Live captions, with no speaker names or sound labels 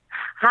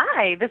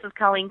Hi, this is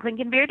Colleen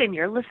Klinkenbeard, and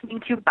you're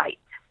listening to Bite.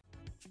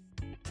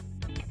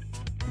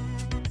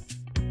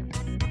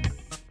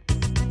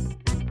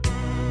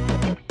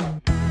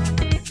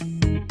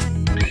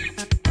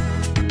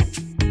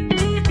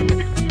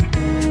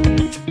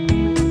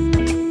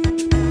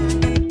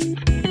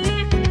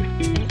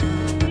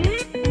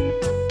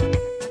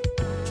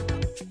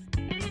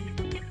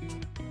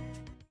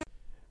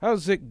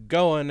 How's it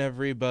going,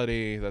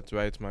 everybody? That's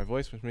right, it's my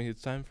voice with me.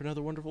 It's time for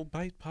another wonderful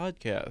Bite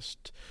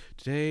podcast.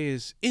 Today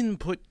is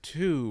Input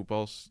 2,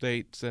 Ball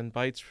States and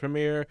Bite's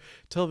premiere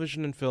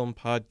television and film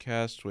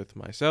podcast with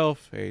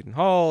myself, Aiden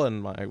Hall,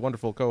 and my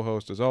wonderful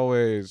co-host, as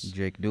always,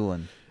 Jake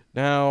Doolin.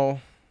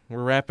 Now,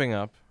 we're wrapping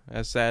up,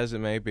 as sad as it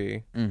may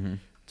be. Mm-hmm.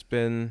 It's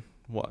been,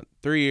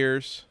 3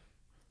 years?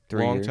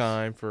 Long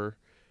time for...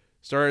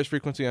 Started as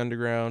Frequency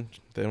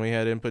Underground, then we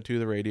had Input 2,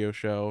 the radio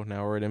show,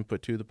 now we're at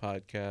Input 2, the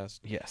podcast.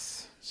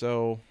 Yes.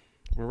 So,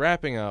 we're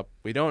wrapping up.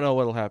 We don't know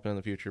what'll happen in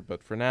the future,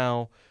 but for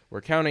now,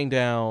 we're counting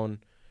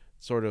down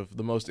sort of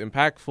the most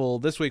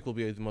impactful. This week will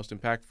be the most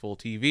impactful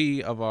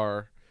TV of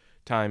our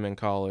time in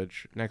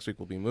college. Next week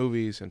will be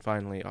movies, and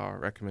finally, our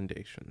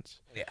recommendations.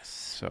 Yes.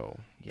 So,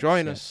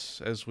 join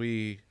us as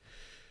we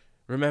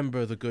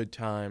remember the good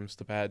times,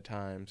 the bad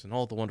times, and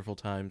all the wonderful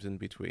times in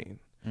between.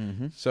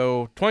 Mm-hmm.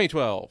 So,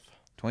 2012.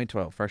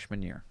 2012,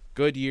 freshman year.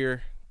 Good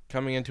year,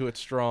 coming into it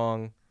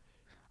strong.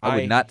 I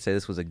would not say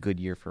this was a good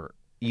year for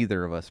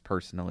either of us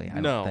personally, I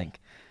don't think.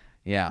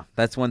 Yeah,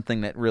 that's one thing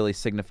that really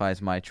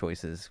signifies my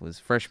choices, was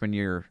freshman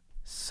year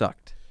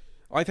sucked.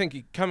 I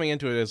think coming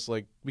into it is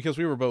like, because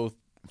we were both,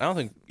 I don't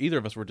think either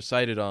of us were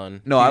decided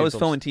on. No, I was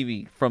film and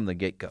TV from the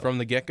get-go. From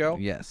the get-go?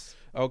 Yes.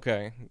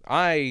 Okay.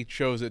 I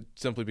chose it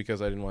simply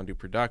because I didn't want to do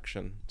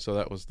production, so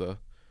that was the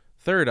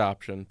third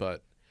option,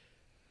 but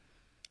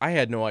I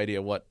had no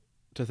idea what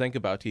to think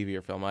about TV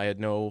or film. I had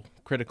no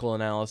critical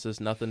analysis,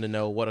 nothing to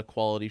know what a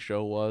quality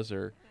show was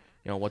or,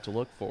 what to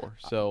look for.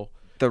 So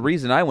the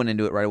reason I went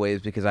into it right away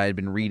is because I had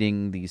been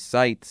reading these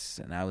sites,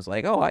 and I was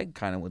like, oh, I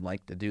kind of would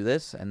like to do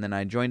this. And then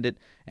I joined it,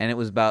 and it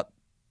was about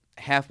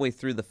halfway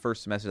through the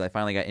first semester that I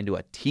finally got into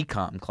a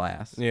TCOM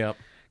class. Yeah.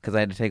 Because I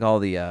had to take all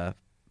the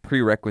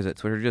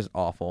prerequisites, which are just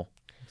awful.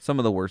 Some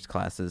of the worst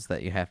classes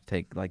that you have to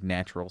take, like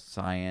natural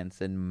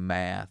science and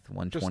math,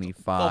 125.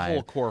 Just the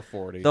whole core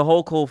 40. The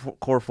whole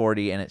core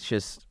 40, and it's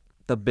just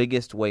the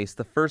biggest waste.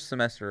 The first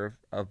semester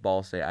of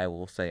Ball State, I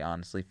will say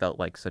honestly, felt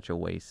like such a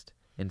waste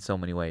in so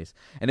many ways.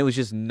 And it was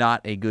just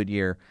not a good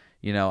year.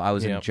 I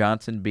was in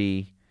Johnson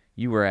B.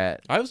 You were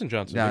at... I was in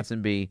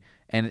Johnson B.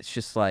 And it's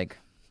just like...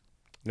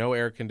 No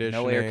air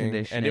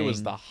conditioning. And it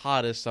was the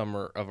hottest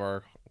summer of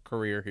our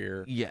career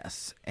here.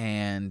 Yes,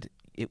 and...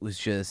 It was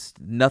just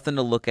nothing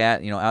to look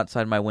at.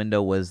 Outside my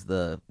window was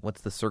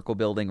what's the circle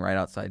building right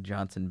outside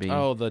Johnson B?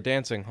 Oh, the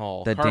dancing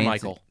hall.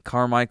 Carmichael.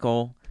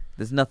 Carmichael.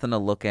 There's nothing to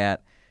look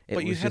at.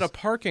 But you had a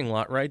parking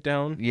lot right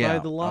down by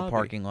the lobby. A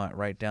parking lot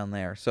right down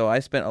there. So I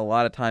spent a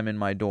lot of time in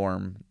my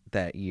dorm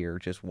that year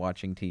just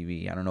watching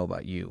TV. I don't know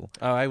about you.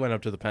 Oh, I went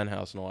up to the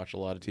penthouse and watched a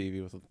lot of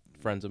TV with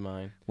friends of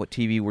mine. What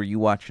TV were you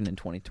watching in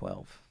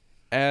 2012?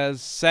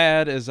 As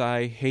sad as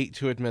I hate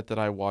to admit that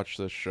I watched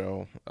this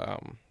show,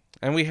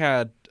 and we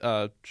had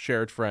a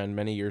shared friend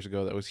many years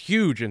ago that was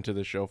huge into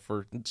the show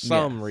for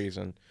some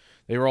reason.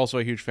 They were also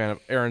a huge fan of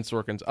Aaron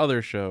Sorkin's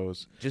other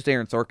shows. Just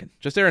Aaron Sorkin.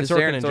 Just Aaron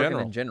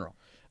Sorkin in general.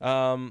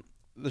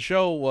 The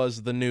show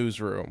was The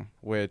Newsroom,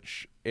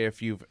 which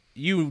if you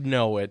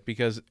know it,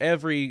 because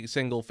every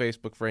single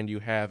Facebook friend you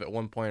have at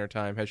one point or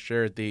time has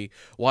shared the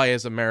 "Why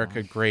is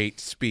America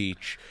Great"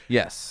 speech.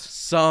 Yes.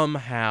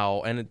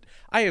 Somehow. And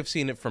I have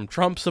seen it from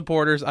Trump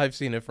supporters. I've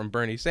seen it from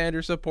Bernie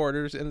Sanders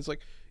supporters. And it's like,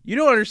 you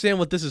don't understand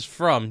what this is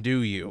from,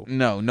 do you?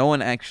 No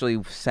one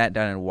actually sat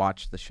down and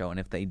watched the show, and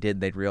if they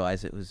did, they'd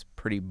realize it was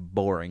pretty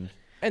boring.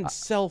 And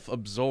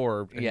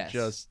self-absorbed, and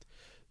just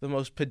the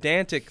most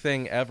pedantic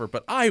thing ever,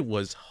 but I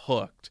was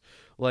hooked.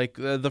 Like,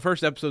 the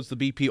first episode's the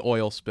BP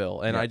oil spill,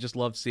 and I just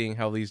loved seeing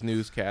how these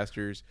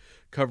newscasters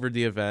covered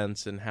the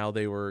events and how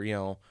they were,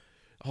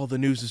 oh, the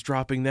news is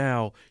dropping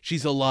now.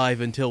 She's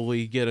alive until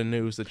we get a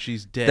news that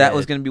she's dead. That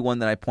was going to be one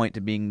that I point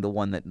to being the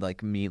one that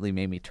like immediately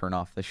made me turn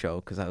off the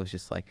show, because I was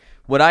just like,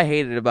 what I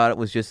hated about it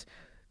was just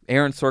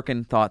Aaron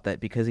Sorkin thought that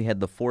because he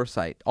had the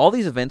foresight. All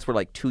these events were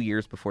like 2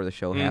 years before the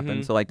show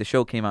happened. So like the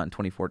show came out in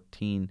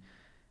 2014.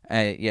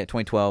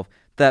 2012.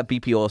 That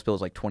BP oil spill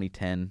was like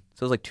 2010.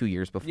 So it was like 2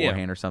 years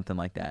beforehand or something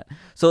like that.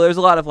 So there's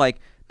a lot of like,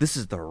 this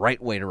is the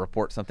right way to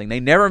report something. They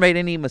never made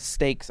any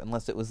mistakes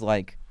unless it was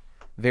like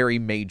very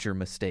major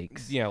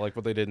mistakes. Yeah, like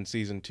what they did in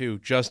season 2,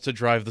 just to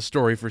drive the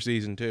story for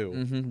season 2.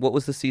 Mm-hmm. What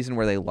was the season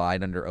where they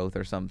lied under oath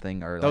or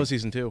something? Or that was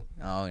season 2.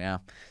 Oh, yeah.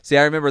 See,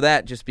 I remember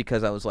that just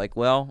because I was like,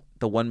 well,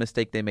 the one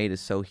mistake they made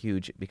is so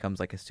huge, it becomes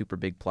like a super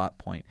big plot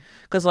point.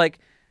 Because, like,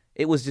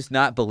 it was just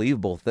not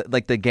believable.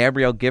 Like the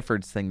Gabrielle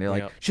Giffords thing, they're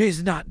like,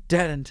 she's not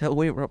dead until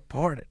we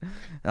report it.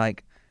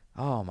 Like,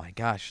 oh my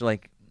gosh.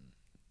 Like,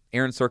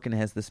 Aaron Sorkin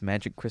has this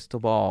magic crystal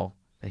ball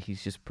that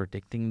he's just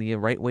predicting the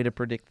right way to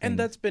predict things. And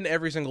that's been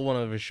every single one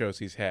of his shows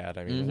he's had.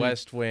 I mean,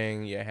 West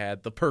Wing, you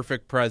had The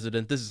Perfect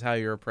President. This is how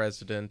you're a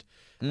president.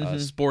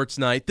 Sports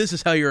Night. This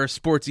is how you're a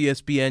sports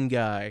ESPN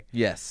guy.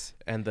 Yes.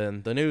 And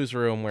then The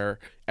Newsroom, where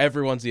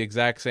everyone's the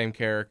exact same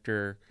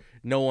character.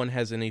 No one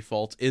has any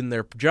faults in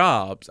their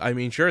jobs. I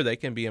mean, sure, they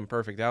can be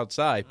imperfect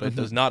outside, but it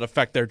does not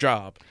affect their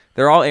job.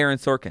 They're all Aaron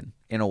Sorkin,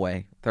 in a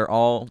way.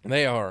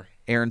 They are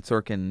Aaron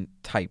Sorkin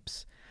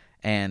types.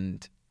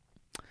 And,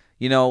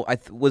 you know,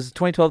 was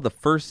 2012 the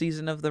first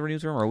season of The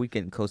Newsroom, or are we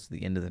getting close to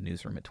the end of The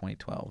Newsroom at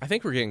 2012? I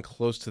think we're getting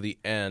close to the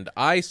end.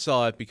 I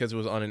saw it because it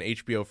was on an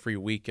HBO free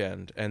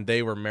weekend, and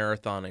they were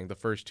marathoning the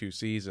first 2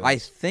 seasons. I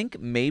think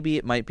maybe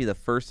it might be the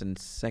first and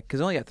second, because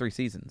it only got 3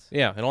 seasons.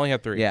 Yeah, it only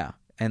had 3. Yeah.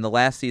 And the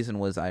last season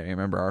was, I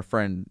remember our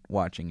friend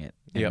watching it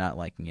and not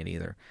liking it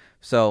either.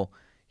 So,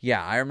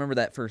 yeah, I remember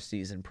that first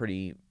season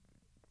pretty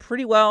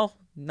well.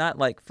 Not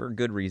like for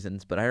good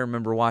reasons, but I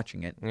remember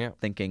watching it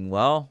thinking,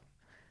 well,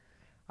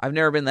 I've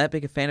never been that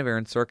big a fan of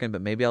Aaron Sorkin,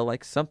 but maybe I'll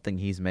like something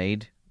he's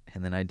made.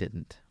 And then I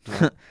didn't.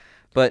 Yeah.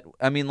 But,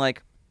 I mean,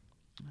 like,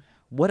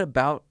 what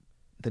about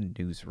The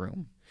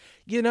Newsroom?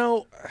 You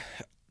know,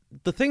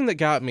 the thing that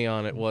got me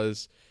on it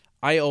was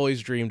I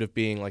always dreamed of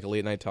being like a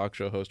late night talk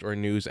show host or a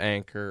news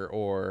anchor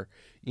or,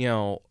 you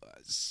know,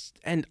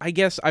 and I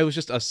guess I was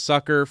just a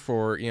sucker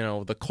for, you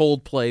know, the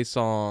Coldplay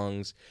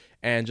songs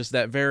and just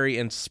that very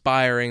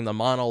inspiring, the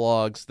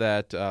monologues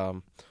that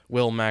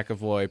Will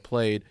McAvoy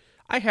played.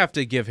 I have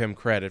to give him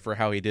credit for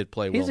how he did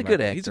play Will McAvoy. He's a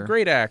good actor. He's a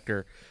great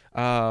actor.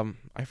 I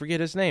forget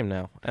his name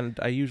now, and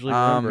I usually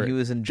remember he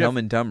was in Dumb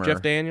and Dumber.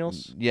 Jeff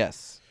Daniels?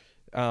 Yes.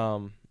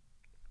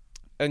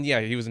 And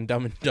yeah, he was in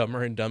Dumb and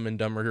Dumber and Dumb and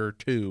Dumber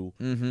 2.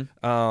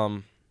 Mm-hmm.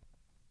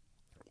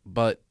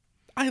 But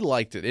I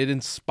liked it. It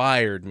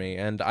inspired me,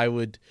 and I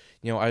would,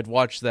 you know, I'd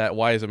watch that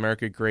Why Is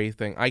America Great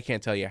thing. I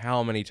can't tell you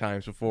how many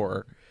times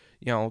before,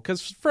 you know,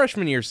 because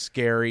freshman year's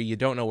scary. You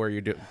don't know where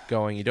you're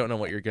going. You don't know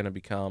what you're going to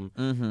become.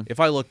 Mm-hmm.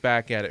 If I look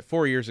back at it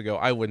 4 years ago,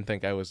 I wouldn't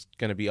think I was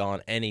going to be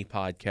on any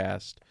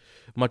podcast,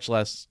 much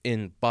less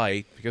in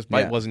Byte, because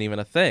Byte wasn't even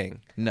a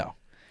thing. No.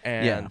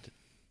 And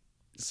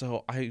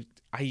so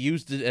I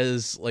used it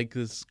as like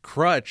this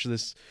crutch,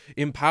 this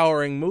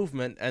empowering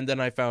movement, and then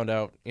I found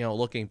out, you know,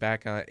 looking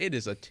back on it, it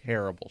is a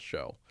terrible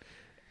show.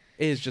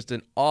 It is just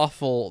an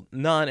awful,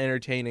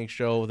 non-entertaining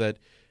show that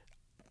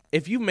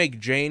if you make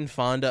Jane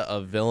Fonda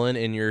a villain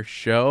in your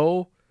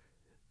show,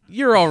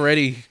 you're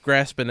already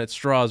grasping at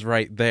straws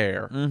right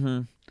there.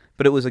 Mm-hmm.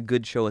 But it was a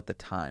good show at the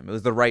time. It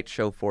was the right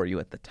show for you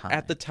at the time.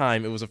 At the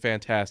time, it was a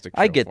fantastic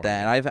show. I get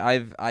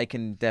that. I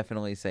can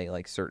definitely say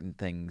like certain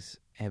things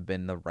have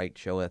been the right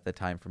show at the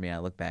time for me. I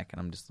look back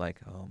and I'm just like,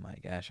 oh my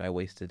gosh, I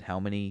wasted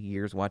how many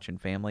years watching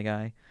Family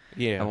Guy?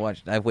 Yeah.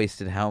 I've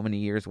wasted how many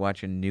years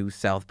watching new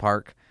South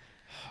Park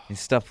and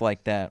stuff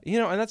like that. You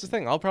know, and that's the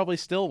thing. I'll probably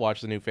still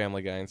watch the new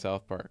Family Guy and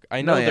South Park.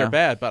 I know they're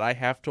bad, but I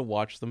have to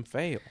watch them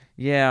fail.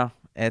 Yeah,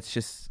 it's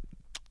just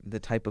the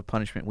type of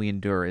punishment we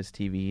endure as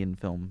TV and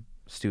film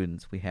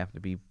students. We have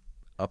to be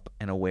up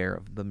and aware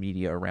of the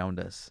media around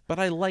us. But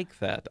I like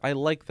that. I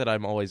like that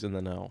I'm always in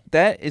the know.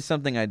 That is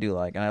something I do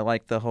like, and I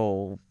like the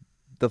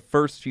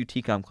first few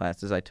TCOM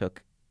classes I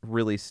took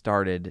really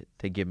started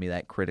to give me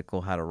that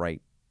critical how to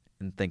write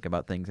and think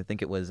about things. I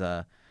think it was,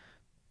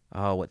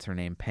 what's her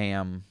name?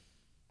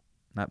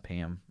 Not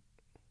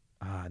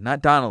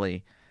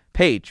Donnelly.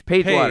 Paige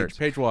Waters.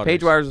 Paige Waters.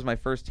 Paige Waters was my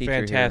first teacher.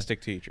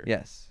 Fantastic teacher.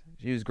 Yes,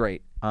 she was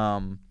great.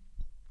 TCOM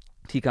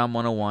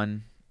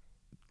 101.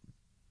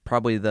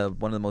 Probably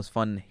one of the most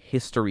fun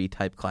history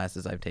type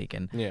classes I've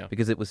taken. Yeah.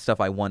 Because it was stuff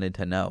I wanted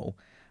to know.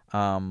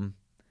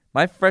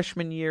 My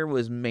freshman year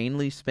was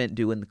mainly spent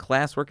doing the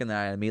classwork, and then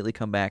I'd immediately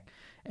come back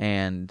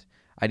and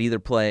I'd either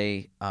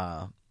play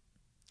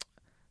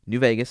New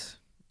Vegas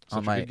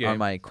on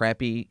my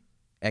crappy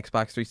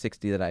Xbox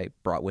 360 that I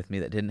brought with me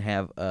that didn't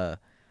have a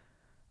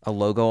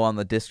logo on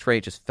the disc tray.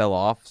 It just fell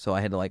off, so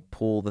I had to like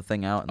pull the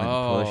thing out and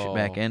then push it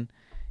back in.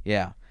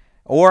 Yeah.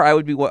 Or I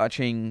would be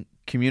watching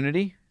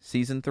Community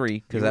Season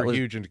 3 because that was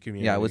huge into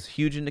Community. Yeah, I was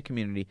huge into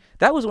Community.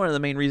 That was one of the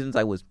main reasons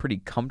I was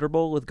pretty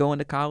comfortable with going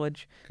to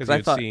college because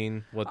I thought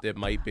seen what it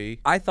might be.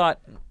 I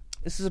thought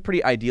this is a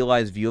pretty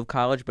idealized view of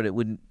college, but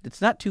it's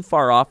not too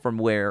far off from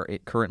where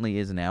it currently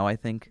is now. I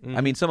think. Mm-hmm.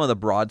 I mean, some of the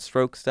broad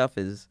stroke stuff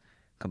is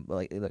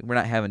like we're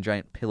not having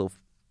giant pillow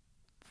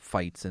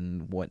fights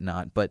and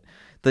whatnot, but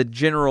the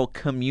general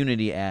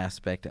community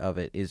aspect of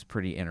it is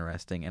pretty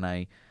interesting, and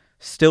I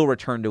still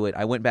return to it.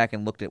 I went back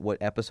and looked at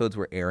what episodes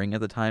were airing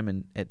at the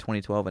time at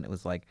 2012, and it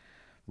was like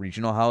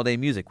Regional Holiday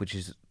Music, which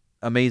is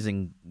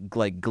amazing,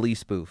 like Glee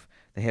spoof.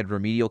 They had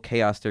Remedial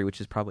Chaos Theory, which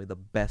is probably the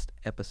best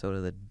episode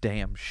of the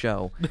damn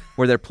show,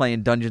 where they're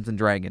playing Dungeons and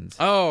Dragons.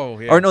 Oh,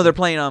 yeah. Or no, they're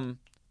playing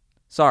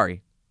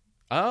Sorry.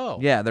 Oh.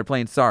 Yeah, they're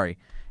playing Sorry,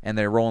 and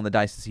they're rolling the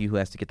dice to see who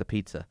has to get the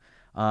pizza.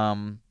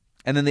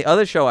 And then the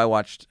other show I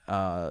watched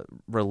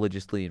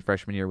religiously in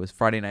freshman year was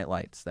Friday Night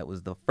Lights. That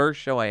was the first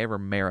show I ever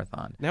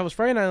marathoned. Now, was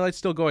Friday Night Lights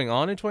still going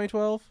on in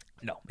 2012?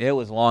 No. It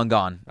was long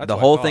gone. The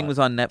whole thing was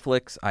on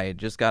Netflix. I had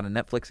just got a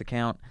Netflix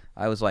account.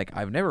 I was like,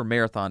 I've never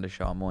marathoned a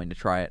show. I'm willing to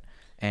try it.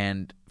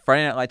 And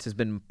Friday Night Lights has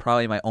been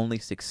probably my only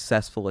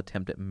successful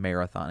attempt at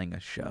marathoning a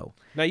show.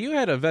 Now, you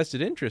had a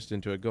vested interest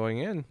into it going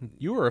in.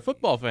 You were a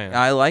football fan.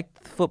 I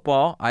liked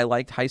football. I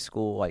liked high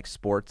school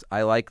sports.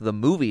 I liked the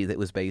movie that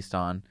was based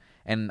on.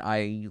 And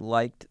I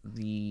liked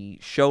the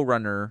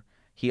showrunner.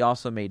 He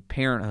also made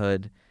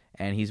Parenthood.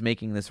 And he's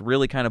making this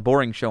really kind of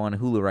boring show on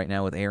Hulu right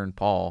now with Aaron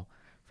Paul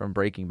from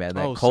Breaking Bad.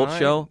 That cult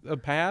show. A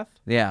Path?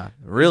 Yeah.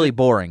 Really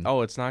boring.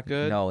 Oh, it's not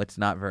good? No, it's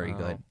not very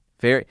good.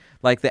 Very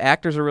like the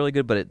actors are really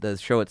good, but the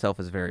show itself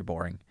is very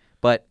boring.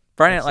 But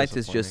Friday Night Lights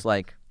is just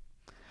like,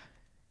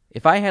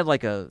 if I had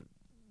like a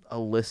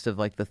list of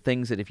like the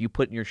things that if you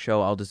put in your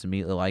show, I'll just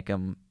immediately like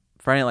them.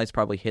 Friday Night Lights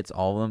probably hits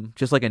all of them,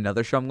 just like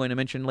another show I'm going to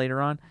mention later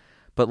on.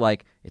 But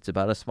like, it's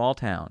about a small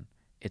town.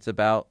 It's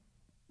about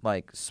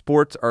like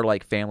sports are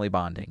like family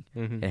bonding.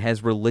 Mm-hmm. It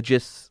has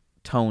religious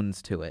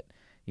tones to it.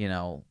 You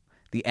know,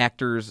 the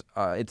actors.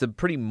 It's a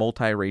pretty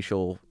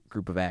multiracial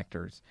group of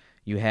actors.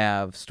 You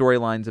have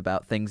storylines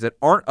about things that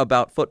aren't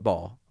about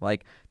football.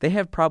 Like, they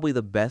have probably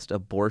the best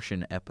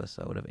abortion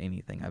episode of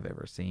anything I've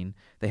ever seen.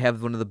 They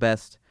have one of the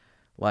best,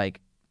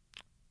 like,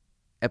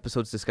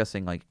 episodes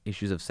discussing, like,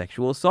 issues of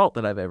sexual assault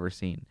that I've ever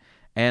seen.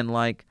 And,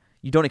 like,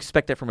 you don't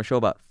expect that from a show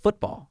about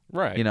football.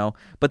 Right. You know?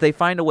 But they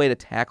find a way to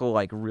tackle,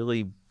 like,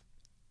 really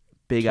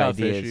big tough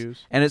ideas.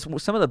 Issues. And it's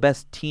some of the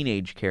best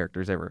teenage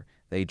characters ever.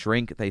 They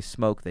drink, they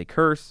smoke, they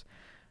curse.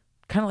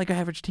 Kind of like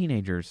average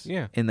teenagers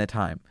in that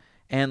time.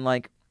 And,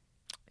 like,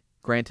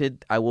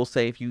 granted, I will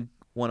say if you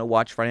want to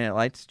watch Friday Night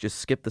Lights, just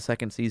skip the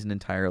second season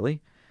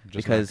entirely.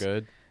 Because not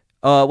good.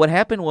 What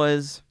happened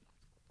was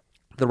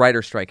the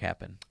writer's strike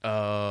happened.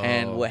 Oh.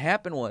 And what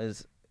happened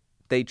was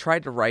they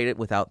tried to write it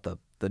without the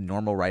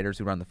normal writers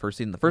who were on the first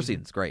season. The first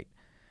season's great.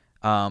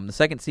 The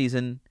second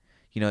season,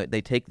 you know,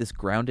 they take this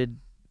grounded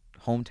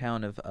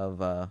hometown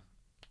of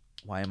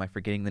why am I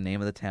forgetting the name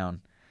of the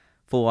town?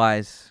 Full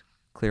eyes,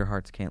 clear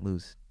hearts can't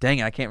lose. Dang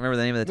it, I can't remember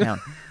the name of the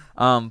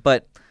town.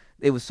 But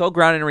it was so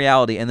grounded in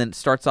reality, and then it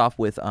starts off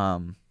with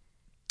the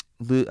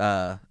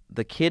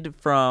kid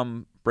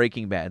from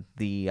Breaking Bad,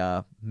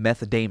 the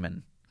Meth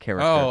Damon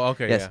character. Oh,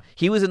 okay, yes. yeah.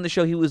 He was in the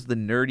show. He was the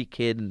nerdy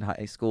kid in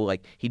high school.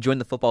 Like, he joined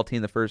the football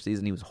team the first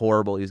season. He was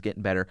horrible. He was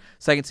getting better.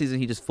 Second season,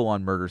 he just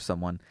full-on murders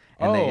someone.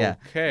 And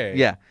okay.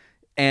 Yeah.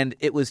 And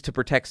it was to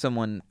protect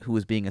someone who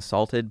was being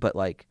assaulted, but,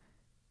 like,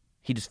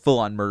 he just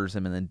full-on murders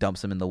him and then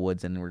dumps him in the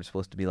woods, and we're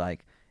supposed to be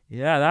like,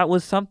 yeah, that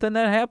was something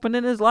that happened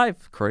in his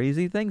life.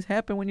 Crazy things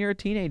happen when you're a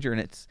teenager,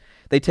 and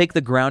they take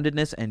the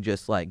groundedness and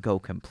just like go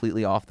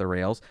completely off the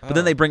rails. But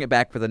then they bring it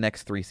back for the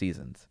next 3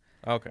 seasons.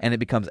 Okay. And it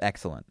becomes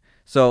excellent.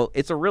 So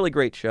it's a really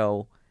great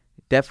show.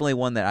 Definitely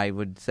one that I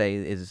would say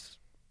is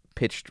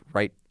pitched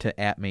right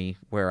at me,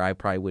 where I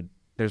probably would.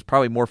 There's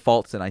probably more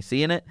faults than I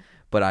see in it,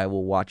 but I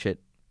will watch it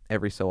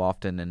every so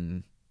often,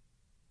 and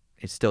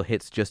it still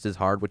hits just as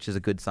hard, which is a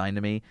good sign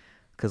to me.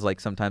 Because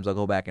like sometimes I'll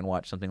go back and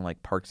watch something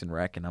like Parks and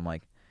Rec, and I'm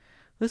like,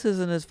 this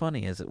isn't as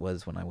funny as it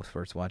was when I was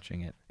first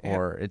watching it. Yeah.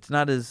 Or it's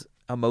not as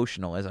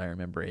emotional as I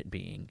remember it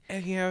being.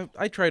 Yeah,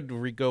 I tried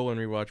to go and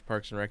rewatch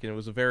Parks and Rec, and it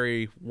was a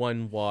very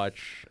one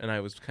watch, and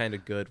I was kind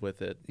of good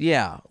with it.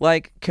 Yeah,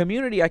 like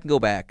Community, I can go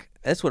back.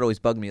 That's what always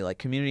bugged me. Like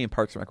Community and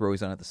Parks and Rec were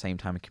always on at the same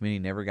time, and Community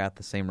never got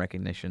the same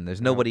recognition.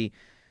 There's nobody,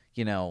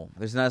 you know,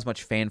 there's not as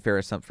much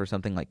fanfare for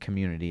something like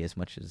Community as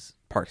much as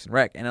Parks and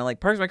Rec. And I like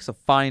Parks and Rec's a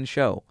fine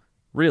show.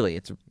 Really,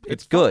 it's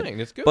good. Fine.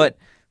 It's good. But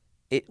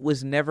it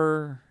was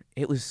never.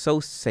 It was so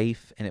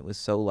safe, and it was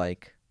so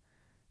like,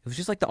 it was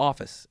just like The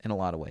Office in a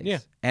lot of ways. Yeah.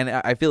 And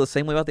I feel the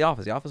same way about The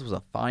Office. The Office was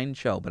a fine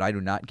show, but I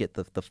do not get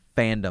the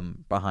fandom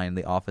behind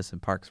The Office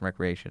and Parks and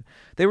Recreation.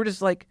 They were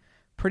just like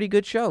pretty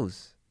good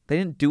shows. They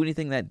didn't do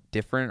anything that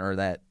different or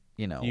that,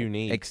 you know,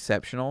 unique,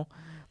 exceptional.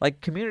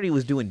 Like Community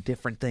was doing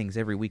different things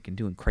every week and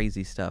doing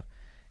crazy stuff.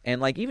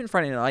 And like even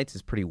Friday Night Lights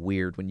is pretty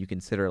weird when you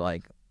consider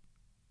like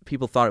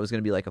people thought it was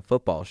going to be like a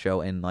football show,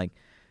 and like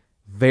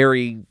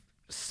very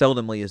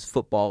seldomly is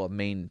football a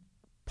main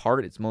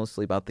part. It's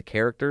mostly about the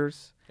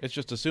characters. It's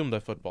just assumed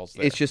that football's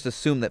there. It's just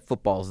assumed that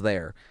football's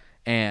there.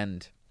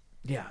 And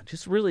yeah,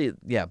 just really,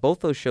 yeah, both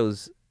those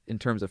shows in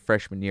terms of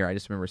freshman year, I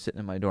just remember sitting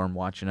in my dorm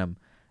watching them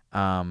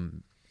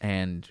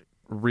and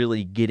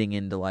really getting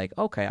into like,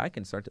 okay, I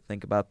can start to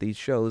think about these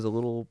shows a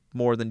little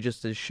more than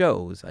just as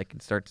shows. I can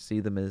start to see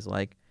them as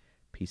like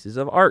pieces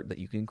of art that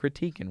you can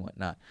critique and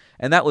whatnot.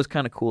 And that was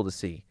kind of cool to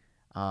see.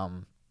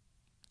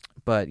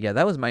 But yeah,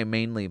 that was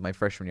mainly my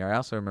freshman year. I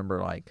also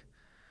remember like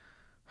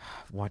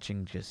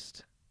watching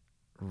just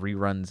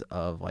reruns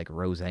of like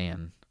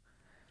Roseanne.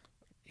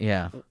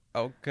 Yeah.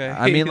 Okay.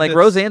 I mean, like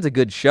Roseanne's a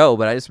good show,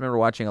 but I just remember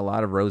watching a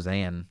lot of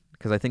Roseanne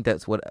because I think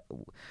that's what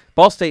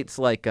Ball State's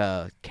like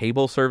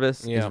cable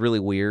service is really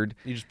weird.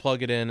 You just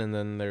plug it in, and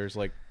then there's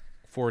like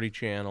 40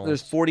 channels.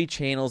 There's 40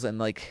 channels, and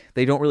like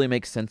they don't really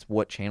make sense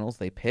what channels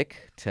they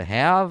pick to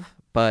have,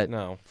 but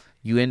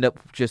you end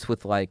up just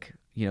with like,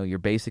 you know, your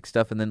basic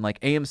stuff, and then like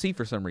AMC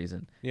for some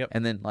reason. Yep.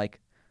 And then like,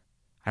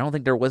 I don't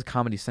think there was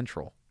Comedy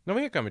Central. No,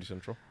 we had Comedy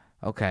Central.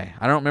 Okay,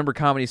 I don't remember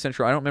Comedy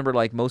Central. I don't remember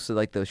like most of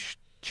like the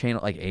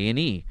channel like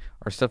A&E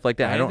or stuff like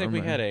that. I don't think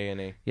remember. We had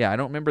A&E. Yeah, I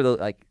don't remember the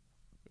like.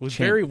 It was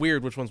very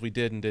weird which ones we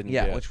did and didn't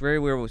get. Yeah, very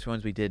weird which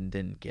ones we did and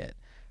didn't get.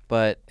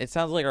 But it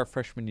sounds like our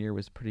freshman year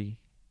was pretty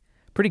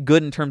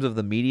good in terms of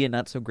the media,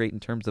 not so great in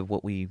terms of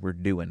what we were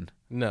doing.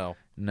 No.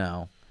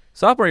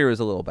 Sophomore year was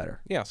a little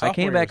better. Yeah, I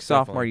came back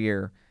sophomore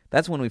year.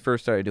 That's when we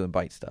first started doing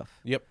Byte stuff.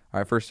 Yep.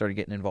 I first started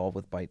getting involved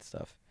with Byte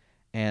stuff.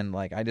 And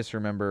like I just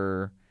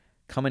remember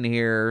coming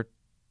here,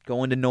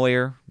 going to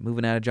Neuer,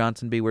 moving out of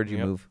Johnson B. Where'd you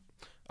move?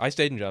 I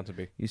stayed in Johnson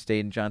B. You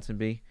stayed in Johnson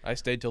B? I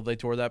stayed till they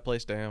tore that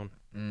place down.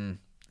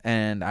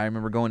 And I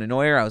remember going to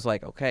Neuer. I was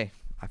like, okay,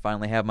 I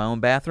finally have my own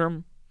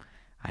bathroom.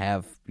 I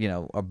have,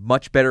 a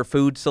much better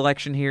food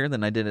selection here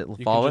than I did at La Follette.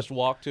 You could just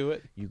walk to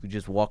it? You could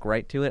just walk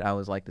right to it. I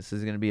was like, this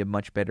is going to be a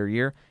much better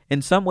year.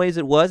 In some ways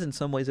it was. In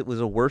some ways it was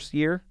a worse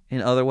year.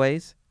 In other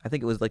ways, I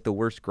think it was like the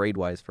worst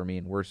grade-wise for me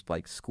and worst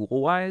like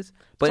school-wise.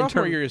 But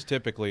sophomore year is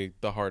typically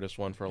the hardest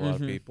one for a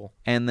lot of people.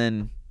 And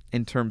then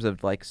in terms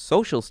of like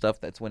social stuff,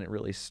 that's when it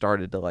really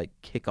started to like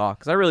kick off.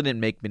 Because I really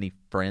didn't make many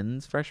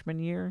friends freshman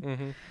year.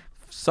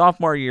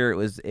 Sophomore year,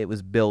 it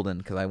was building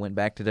because I went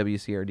back to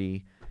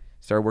WCRD.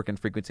 Started working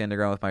Frequency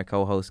Underground with my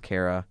co-host,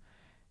 Kara.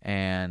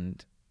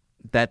 And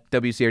that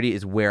WCRD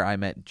is where I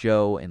met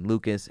Joe and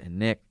Lucas and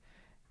Nick.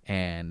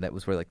 And that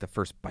was where like the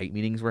first Byte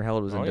meetings were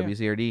held. It was in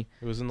WCRD.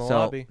 It was in the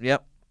lobby.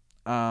 Yep.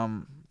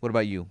 What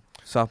about you?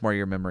 Sophomore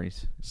year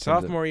memories?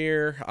 Sophomore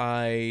year,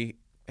 I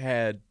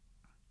had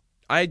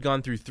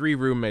gone through 3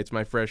 roommates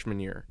my freshman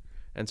year.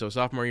 And so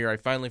sophomore year, I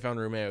finally found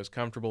a roommate I was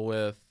comfortable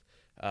with.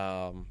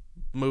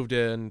 Moved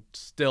in,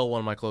 still one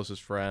of my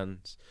closest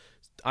friends.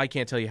 I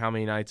can't tell you how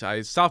many nights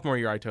sophomore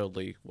year I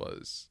totally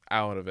was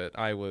out of it.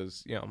 I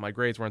was, my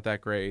grades weren't that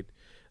great.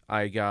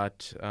 I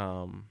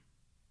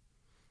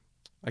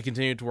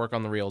continued to work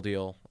on The Real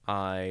Deal.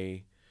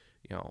 I,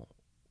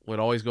 would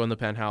always go in the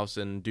penthouse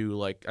and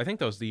do I think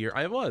that was the year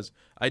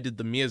I did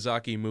the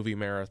Miyazaki movie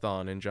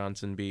marathon in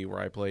Johnson B, where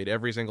I played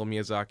every single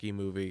Miyazaki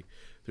movie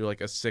through like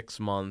a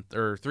 6-month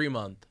or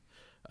 3-month.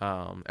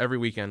 Every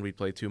weekend we'd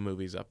play 2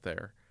 movies up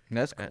there.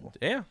 That's cool.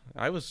 And,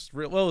 I was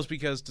it was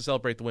because to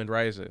celebrate The Wind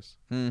Rises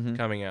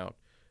coming out.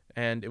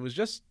 And it was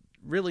just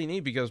really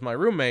neat because my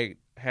roommate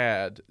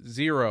had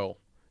zero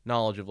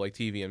knowledge of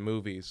TV and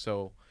movies.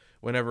 So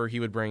whenever he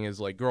would bring his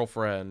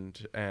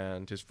girlfriend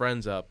and his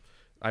friends up,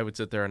 I would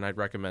sit there and I'd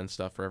recommend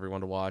stuff for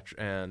everyone to watch.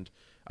 And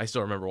I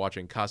still remember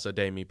watching Casa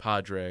de Mi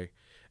Padre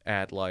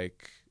at or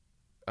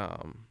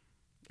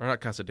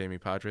not Casa de Mi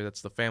Padre,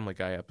 that's the Family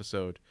Guy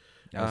episode.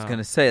 I was going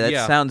to say,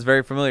 that sounds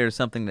very familiar to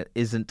something that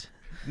isn't.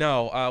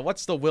 No,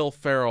 what's the Will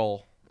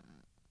Ferrell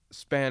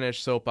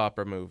Spanish soap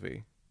opera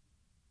movie?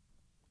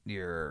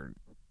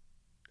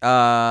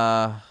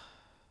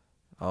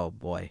 Oh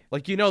boy.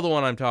 The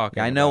one I'm talking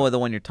about. I know the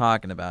one you're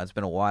talking about. It's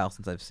been a while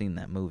since I've seen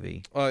that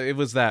movie. It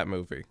was that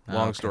movie,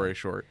 long story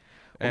short.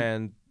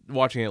 And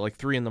watching it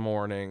 3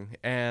 a.m,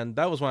 and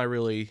that was when I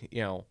really,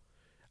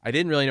 I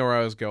didn't really know where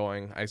I was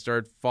going. I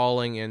started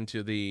falling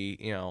into the,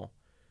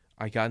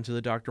 I got into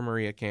the Dr.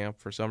 Maria camp.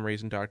 For some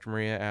reason, Dr.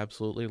 Maria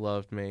absolutely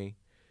loved me.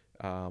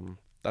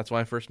 That's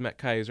when I first met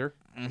Kaiser,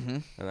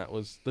 and that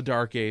was the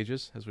Dark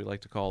Ages, as we like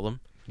to call them.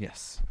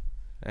 Yes.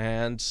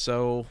 And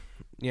so,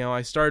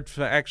 I started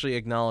to actually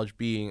acknowledge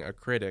being a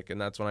critic, and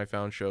that's when I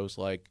found shows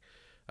like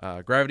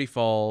Gravity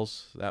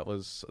Falls. That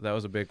was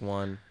a big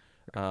one.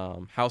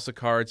 House of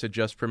Cards had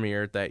just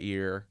premiered that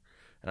year,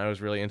 and I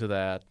was really into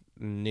that.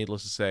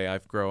 Needless to say,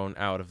 I've grown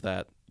out of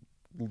that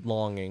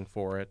longing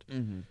for it.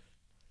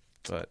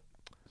 But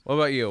what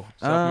about you?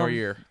 Sophomore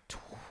year?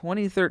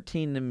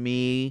 2013 to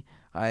me,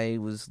 I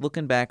was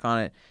looking back on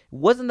it. It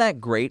wasn't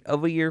that great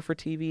of a year for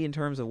TV in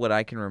terms of what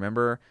I can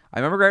remember. I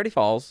remember Gravity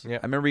Falls.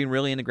 Yep. I remember being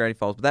really into Gravity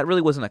Falls, but that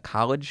really wasn't a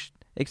college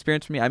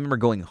experience for me. I remember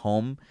going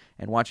home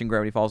and watching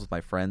Gravity Falls with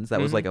my friends. That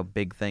was a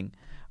big thing.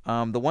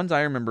 The ones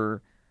I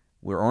remember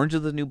were Orange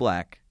is the New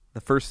Black.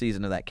 The first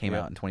season of that came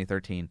out in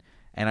 2013.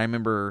 And I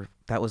remember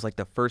that was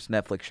the first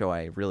Netflix show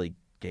I really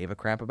gave a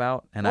crap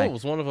about. And it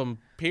was one of them,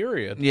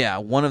 period. Yeah,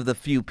 one of the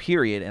few,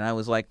 period. And I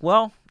was like,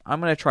 well, I'm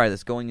going to try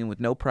this, going in with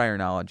no prior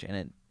knowledge.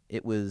 And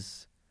it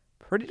was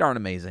pretty darn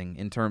amazing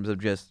in terms of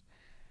just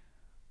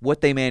what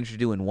they managed to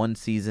do in one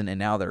season, and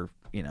now they're,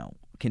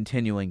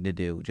 continuing to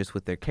do just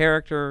with their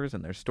characters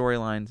and their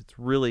storylines. It's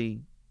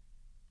really,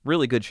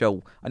 really good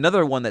show.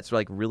 Another one that's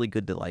really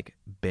good to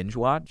binge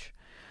watch.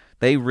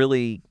 They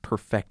really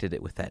perfected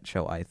it with that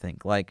show, I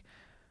think.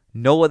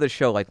 No other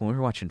show, when we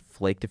were watching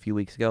Flaked a few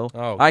weeks ago,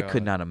 I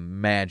could not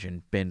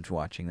imagine binge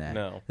watching that.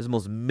 No. It's the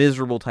most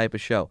miserable type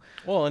of show.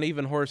 Well, and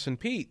even Horace and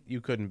Pete,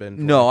 you couldn't binge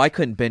watch. No, I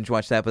couldn't binge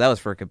watch that, but that was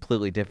for a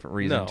completely different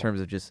reason in terms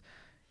of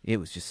it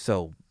was just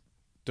so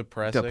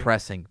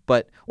depressing.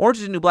 But Orange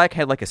is the New Black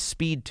had a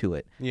speed to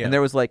it. Yeah. And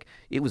there was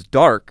it was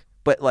dark,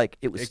 but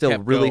it was still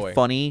really going.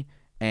 funny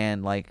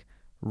and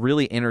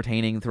really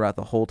entertaining throughout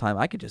the whole time.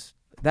 I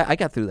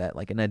got through that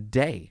in a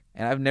day,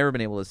 and I've never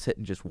been able to sit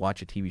and just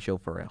watch a TV show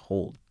for a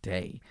whole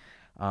day.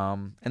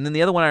 And then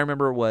the other one I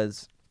remember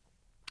was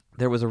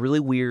there was a really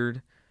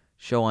weird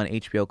show on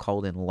HBO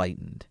called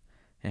Enlightened.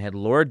 It had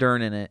Laura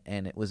Dern in it,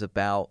 and it was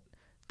about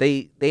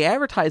they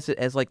advertised it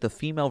as the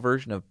female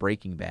version of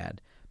Breaking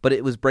Bad, but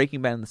it was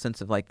Breaking Bad in the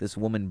sense of like this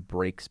woman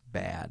breaks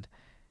bad.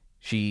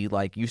 She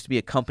like used to be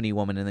a company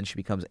woman, and then she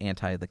becomes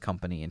anti the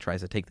company and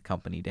tries to take the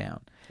company down.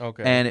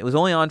 Okay. And it was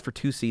only on for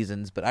 2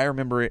 seasons, but I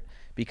remember it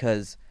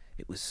because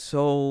it was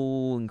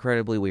so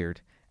incredibly weird,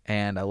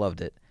 and I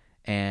loved it.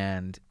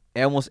 And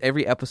almost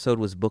every episode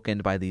was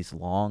bookended by these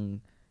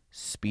long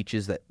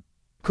speeches that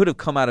could have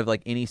come out of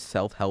like any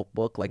self-help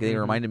book. Like they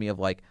reminded me of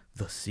like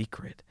The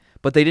Secret,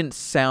 but they didn't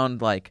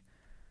sound like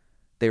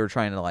they were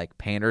trying to like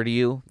pander to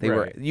you. They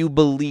were, you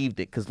believed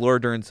it because Laura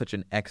Dern's such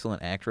an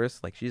excellent actress.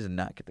 Like she does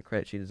not get the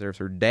credit she deserves.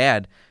 Her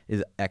dad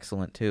is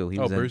excellent too.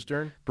 Bruce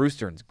Dern? Bruce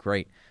Dern's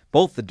great.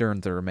 Both the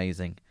Derns are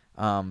amazing.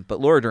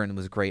 But Laura Dern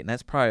was great, and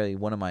that's probably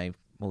one of my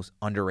most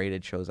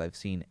underrated shows I've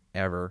seen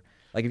ever.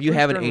 Like if you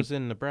haven't, Bruce Dern was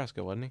in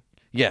Nebraska, wasn't he?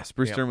 Yes,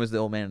 Bruce Dern was the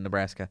old man in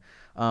Nebraska.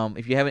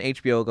 If you have an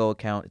HBO Go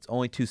account, it's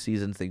only 2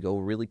 seasons. They go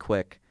really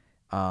quick.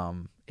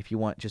 If you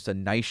want just a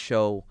nice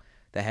show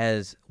that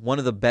has one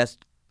of the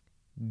best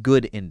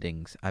good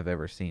endings I've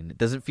ever seen. It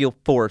doesn't feel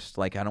forced.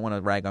 Like I don't want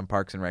to rag on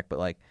Parks and Rec, but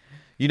like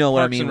you know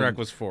what I mean. Parks and Rec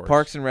was forced.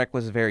 Parks and Rec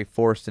was very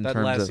forced in terms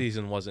of that last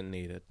season wasn't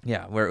needed.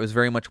 Yeah, where it was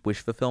very much wish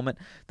fulfillment.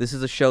 This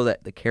is a show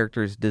that the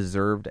characters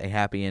deserved a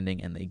happy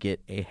ending, and they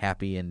get a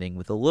happy ending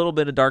with a little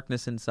bit of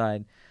darkness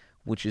inside,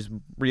 which is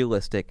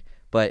realistic.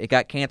 But it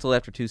got canceled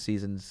after 2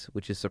 seasons,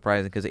 which is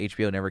surprising because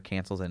HBO never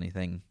cancels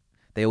anything.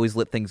 They always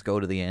let things go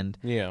to the end.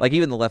 Yeah, like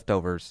even The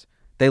Leftovers,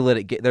 they're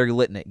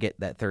letting it get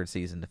that 3rd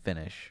season to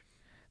finish.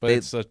 But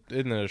isn't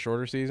it a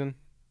shorter season?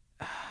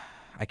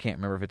 I can't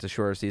remember if it's a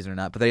shorter season or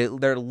not, but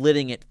they're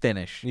letting it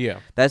finish.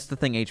 Yeah. That's the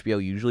thing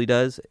HBO usually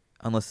does,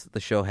 unless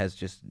the show has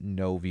just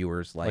no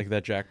viewers. Like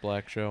that Jack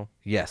Black show?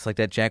 Yes, like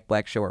that Jack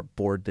Black show are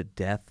bored to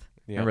death.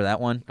 Yeah. Remember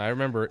that one? I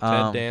remember it.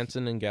 Ted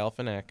Danson and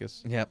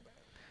Galifianakis. Yep.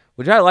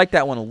 Which I like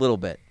that one a little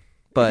bit.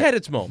 But it had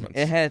its moments.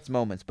 It had its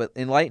moments, but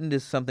Enlightened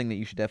is something that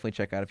you should definitely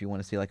check out if you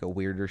want to see like a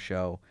weirder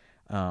show.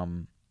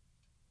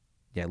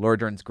 Yeah, Laura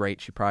Dern's great.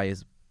 She probably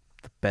is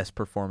the best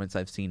performance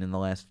I've seen in the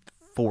last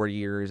 4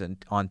 years and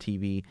on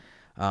TV.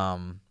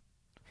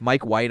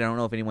 Mike White, I don't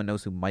know if anyone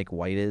knows who Mike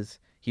White is.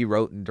 He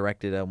wrote and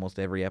directed almost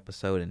every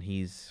episode, and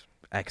he's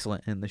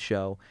excellent in the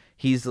show.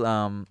 He's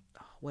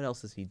what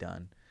else has he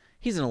done?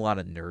 He's in a lot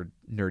of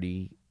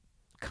nerdy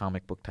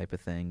comic book type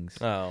of things.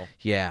 Oh.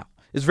 Yeah.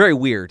 It's very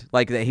weird,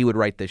 like that he would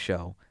write this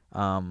show.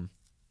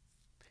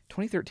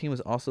 2013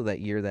 was also that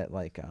year that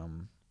like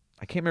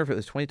I can't remember if it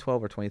was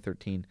 2012 or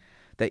 2013,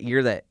 that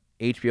year that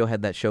HBO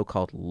had that show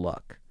called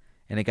Luck,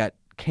 and it got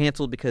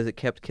canceled because it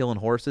kept killing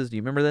horses. Do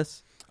you remember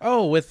this?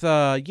 Oh, with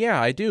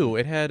yeah, I do.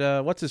 It had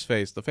what's his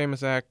face, the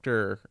famous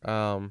actor. He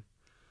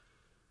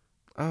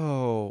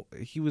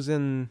was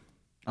in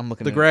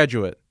The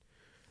Graduate.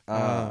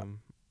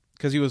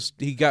 Because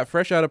he got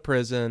fresh out of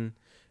prison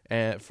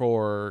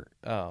for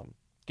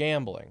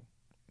gambling.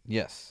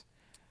 Yes.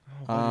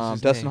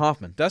 Dustin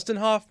Hoffman. Dustin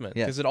Hoffman.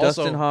 Yeah.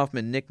 Dustin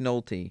Hoffman, Nick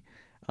Nolte.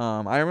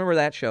 I remember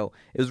that show.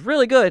 It was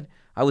really good.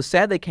 I was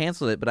sad they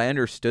canceled it, but I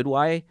understood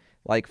why.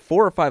 Like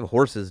 4 or 5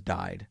 horses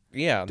died.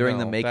 Yeah, during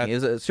the making. It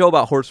was a show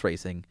about horse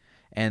racing,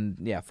 and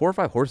 4 or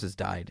 5 horses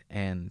died.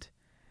 And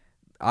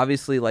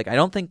obviously, like I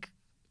don't think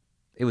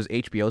it was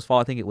HBO's fault.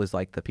 I think it was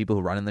like the people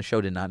who run in the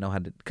show did not know how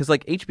to. Because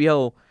like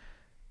HBO,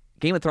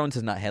 Game of Thrones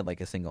has not had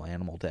like a single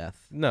animal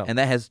death. No, and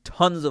that has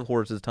tons of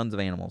horses, tons of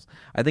animals.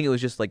 I think it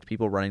was just like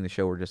people running the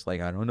show were just like,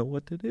 I don't know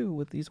what to do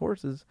with these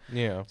horses.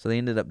 Yeah, so they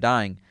ended up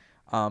dying.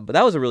 But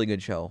that was a really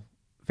good show.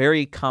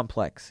 Very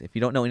complex. If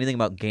you don't know anything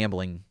about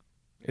gambling.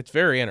 It's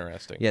very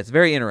interesting. Yeah, it's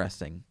very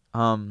interesting.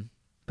 But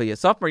yeah,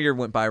 sophomore year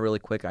went by really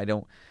quick.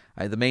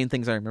 The main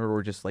things I remember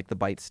were just like the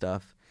Bite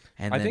stuff.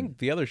 And I think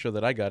the other show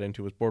that I got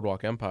into was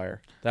Boardwalk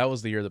Empire. That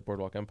was the year that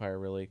Boardwalk Empire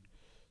really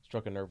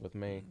struck a nerve with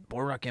me.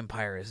 Boardwalk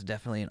Empire is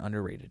definitely an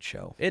underrated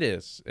show. It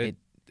is. And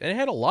it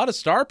had a lot of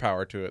star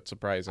power to it,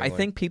 surprisingly. I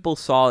think people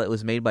saw it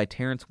was made by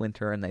Terrence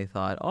Winter, and they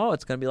thought, oh,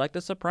 it's going to be like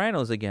The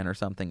Sopranos again or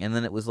something. And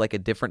then it was like a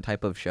different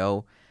type of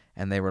show,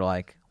 and they were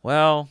like,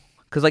 well,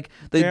 because like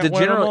the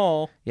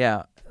general,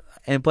 yeah.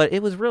 But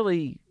it was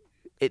really,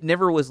 it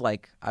never was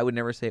like, I would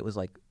never say it was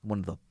like one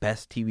of the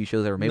best TV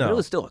shows ever made, but it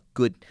was still a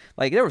good,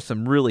 like there were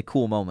some really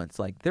cool moments.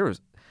 Like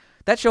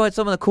that show had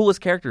some of the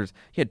coolest characters.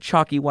 You had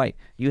Chalky White.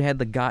 You had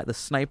the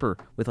sniper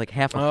with like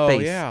half a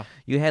face. Yeah.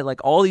 You had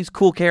like all these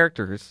cool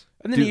characters.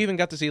 And then you even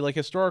got to see like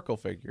historical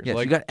figures. Yes,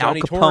 like you got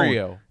Johnny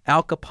Torrio.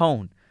 Al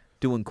Capone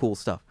doing cool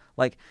stuff.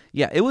 Like,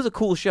 yeah, it was a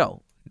cool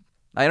show.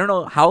 I don't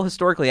know how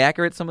historically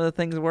accurate some of the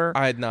things were.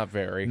 Not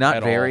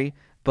very.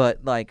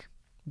 But like,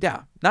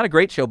 yeah, not a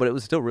great show, but it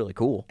was still really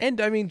cool. And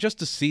I mean, just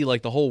to see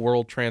like the whole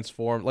world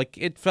transform, like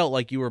it felt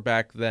like you were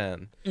back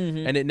then,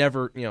 and it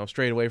never,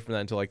 strayed away from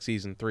that until like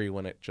season 3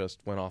 when it just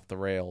went off the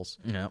rails.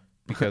 Yeah,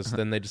 because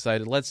then they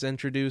decided let's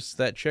introduce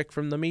that chick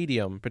from The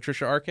Medium,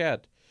 Patricia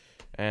Arquette,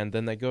 and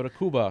then they go to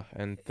Cuba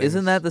and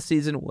isn't that the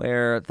season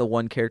where the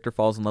one character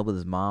falls in love with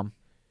his mom?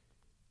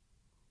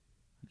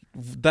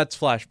 That's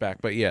flashback,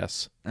 but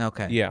yes.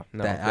 Okay. Yeah.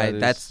 No,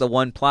 that's the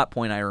one plot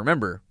point I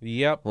remember.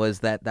 Yep. Was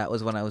that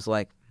was when I was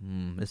like,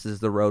 this is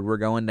the road we're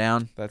going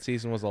down. That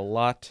season was a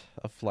lot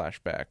of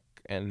flashback.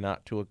 and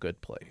not to a good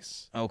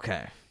place.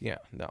 Okay. Yeah,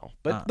 no.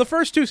 But the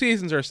first 2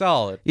 seasons are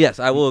solid. Yes,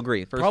 I will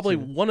agree. Probably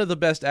one of the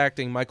best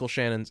acting Michael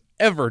Shannon's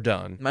ever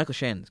done. Michael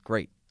Shannon's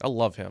great. I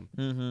love him.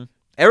 Mm-hmm.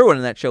 Everyone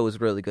in that show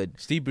was really good.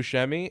 Steve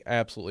Buscemi,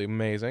 absolutely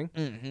amazing.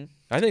 Mm-hmm.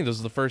 I think this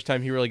is the first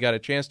time he really got a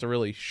chance to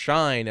really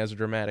shine as a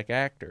dramatic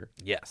actor.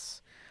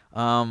 Yes.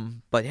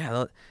 But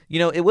yeah,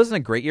 it wasn't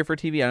a great year for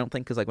TV, I don't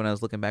think, because like when I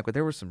was looking back, but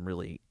there were some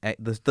really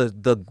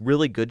the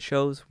really good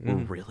shows were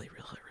really,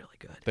 really, really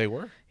good. They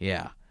were?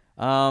 Yeah.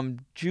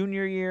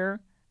 Junior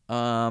year,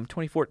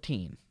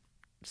 2014.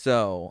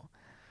 So,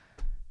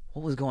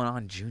 what was going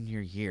on junior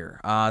year?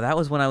 That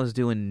was when I was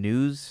doing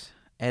news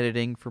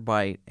editing for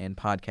Byte and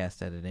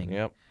podcast editing.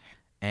 Yep.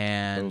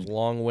 And those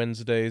long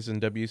Wednesdays in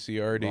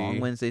WCRD. Long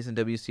Wednesdays in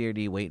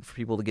WCRD, waiting for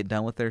people to get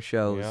done with their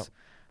shows. Yep.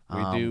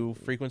 We do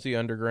Frequency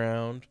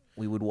Underground.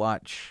 We would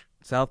watch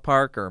South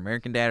Park or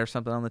American Dad or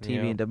something on the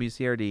TV in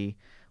WCRD,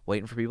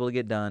 waiting for people to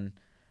get done.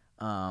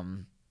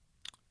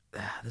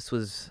 This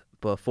was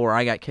before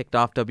I got kicked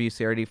off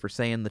WCRD for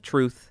saying the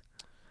truth.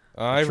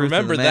 I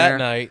remember that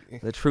night.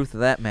 The truth of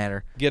that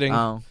matter.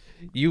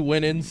 You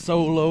went in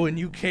solo and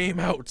you came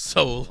out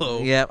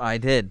solo. Yep, I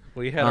did.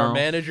 We had our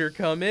manager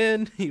come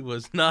in. He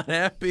was not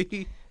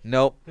happy.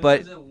 Nope,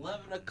 but it was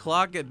 11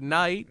 o'clock at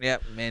night.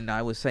 Yep, and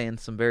I was saying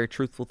some very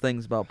truthful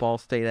things about Ball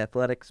State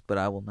athletics, but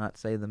I will not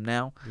say them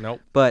now. Nope.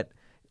 But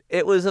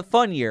it was a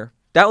fun year.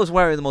 That was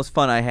one of the most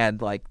fun I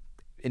had, like,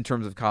 in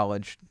terms of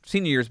college.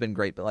 Senior year's been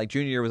great, but like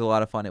junior year was a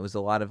lot of fun. It was a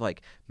lot of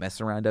like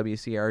messing around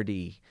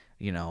WCRD,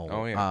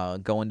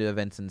 going to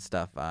events and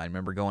stuff. I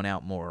remember going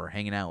out more,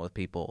 hanging out with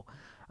people.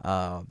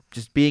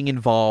 Just being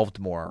involved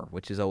more,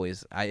 which is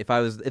always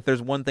if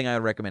there's one thing I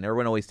would recommend,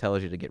 everyone always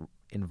tells you to get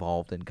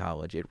involved in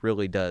college. It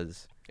really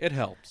does. It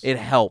helps. It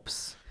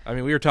helps. I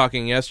mean, we were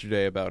talking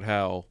yesterday about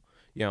how,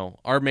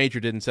 our major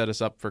didn't set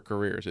us up for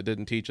careers. It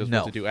didn't teach us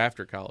what to do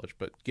after college,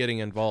 but getting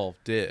involved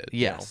did.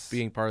 Yes.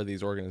 Being part of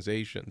these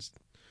organizations.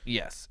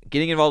 Yes.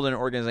 Getting involved in an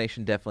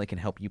organization definitely can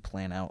help you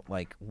plan out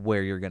like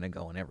where you're going to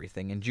go and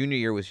everything. And junior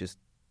year was just,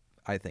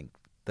 I think,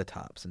 the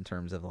tops in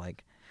terms of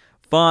like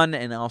fun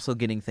and also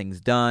getting things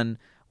done.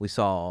 We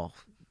saw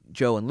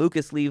Joe and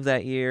Lucas leave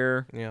that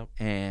year. Yeah.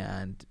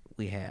 And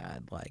we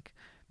had like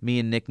me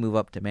and Nick move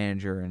up to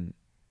manager and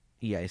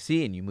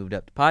EIC, and you moved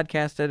up to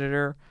podcast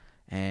editor,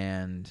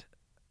 and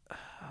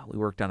we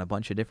worked on a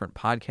bunch of different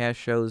podcast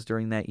shows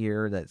during that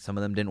year that some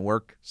of them didn't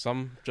work.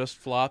 Some just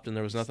flopped and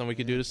there was nothing we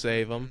could do to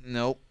save them.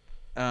 Nope.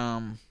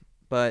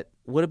 But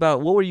what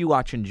were you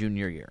watching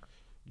junior year?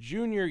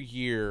 Junior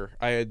year,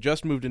 I had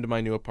just moved into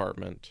my new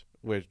apartment,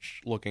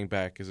 which, looking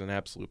back, is an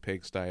absolute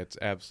pigsty. It's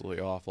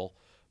absolutely awful.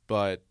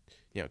 But,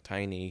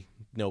 tiny,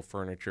 no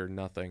furniture,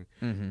 nothing.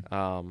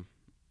 Mm-hmm.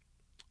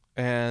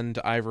 And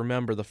I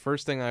remember the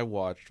first thing I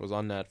watched was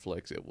on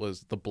Netflix. It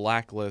was The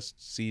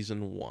Blacklist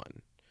Season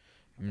 1.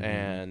 Mm-hmm.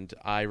 And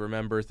I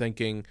remember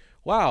thinking,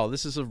 wow,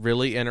 this is a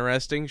really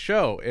interesting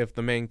show if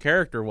the main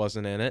character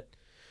wasn't in it.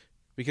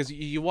 Because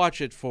you watch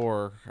it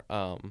for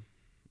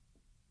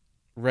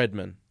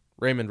Raymond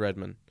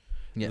Redman,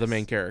 yes, the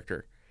main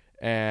character.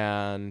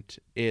 And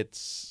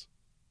it's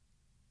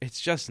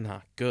just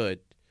not good.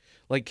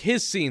 Like,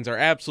 his scenes are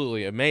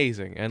absolutely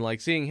amazing. And,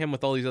 like, seeing him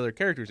with all these other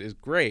characters is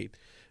great.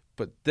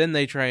 But then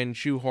they try and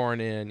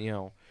shoehorn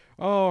in,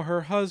 oh,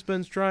 her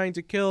husband's trying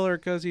to kill her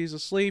because he's a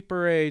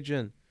sleeper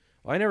agent.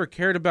 Well, I never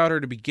cared about her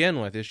to begin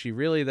with. Is she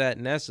really that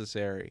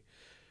necessary?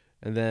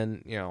 And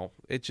then,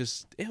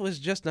 it was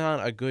just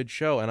not a good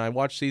show. And I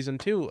watched season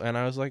 2, and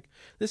I was like,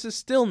 this is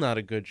still not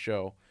a good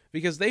show.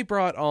 Because they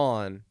brought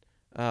on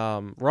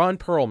Ron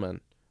Perlman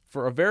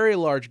for a very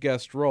large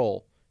guest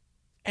role,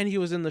 and he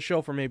was in the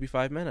show for maybe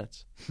 5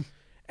 minutes.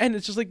 And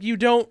it's just like, you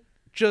don't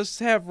just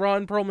have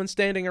Ron Perlman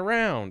standing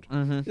around.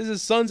 Mm-hmm. This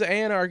is Sons of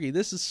Anarchy.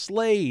 This is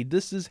Slade.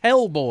 This is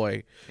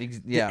Hellboy.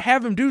 Yeah.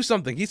 Have him do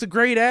something. He's a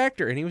great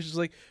actor. And he was just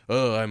like,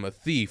 oh, I'm a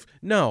thief.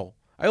 No,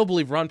 I don't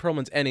believe Ron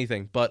Perlman's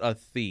anything but a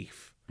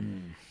thief.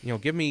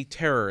 Give me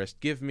terrorist.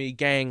 Give me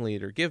gang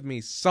leader. Give me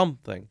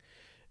something.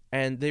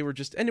 And they were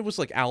just, and it was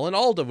like Alan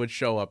Alda would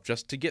show up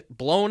just to get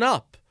blown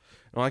up.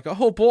 I'm like,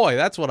 oh boy,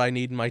 that's what I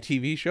need in my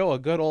TV show. A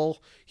good old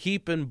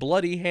heaping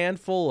bloody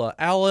handful of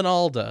Alan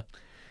Alda.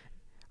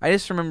 I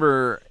just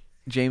remember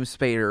James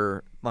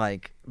Spader,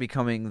 like,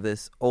 becoming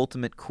this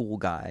ultimate cool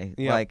guy.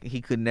 Yeah. Like, he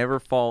could never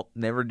fault,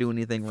 never do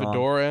anything wrong.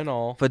 Fedora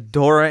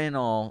and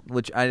all.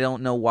 Which I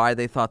don't know why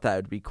they thought that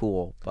would be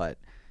cool. But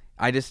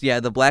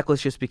the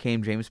Blacklist just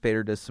became James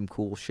Spader does some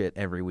cool shit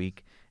every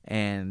week.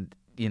 And,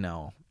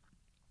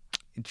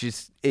 it's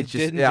just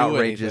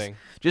outrageous.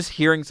 Just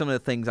hearing some of the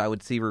things I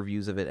would see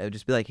reviews of it, I would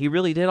just be like, he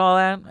really did all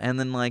that? And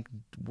then, like,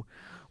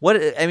 what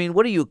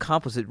do you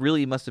accomplish? It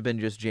really must have been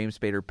just James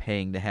Spader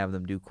paying to have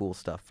them do cool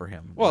stuff for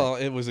him. Well,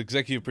 it was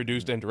executive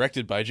produced and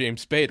directed by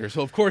James Spader,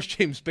 so of course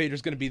James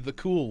Spader's going to be the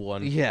cool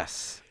one.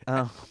 Yes.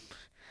 I'm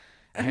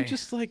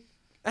just like,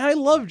 I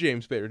love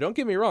James Spader. Don't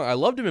get me wrong. I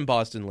loved him in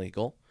Boston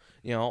Legal.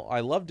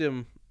 I loved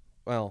him.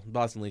 Well,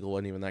 Boston Legal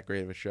wasn't even that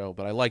great of a show,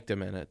 but I liked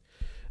him in it.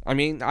 I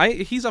mean,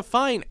 he's a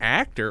fine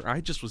actor.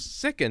 I just was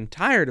sick and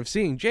tired of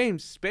seeing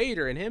James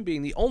Spader and him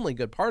being the only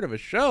good part of a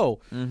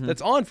show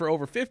that's on for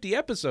over 50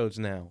 episodes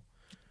now.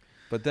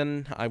 But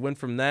then I went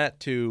from that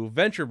to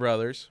Venture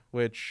Brothers,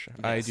 which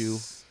I do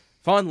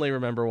fondly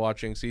remember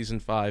watching season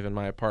 5 in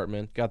my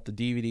apartment. Got the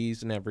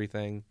DVDs and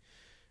everything.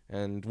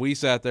 And we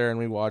sat there and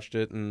we watched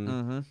it,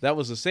 and that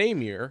was the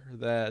same year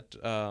that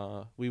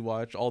we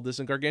watched All This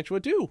in Gargantua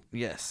 2.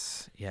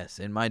 Yes,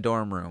 in my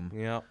dorm room.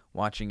 Yep.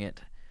 Watching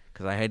it.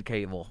 Because I had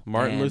cable.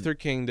 Martin Luther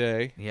King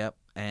Day. Yep.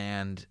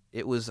 And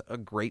it was a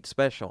great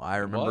special. I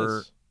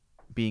remember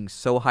being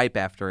so hype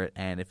after it,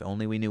 and if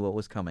only we knew what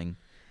was coming.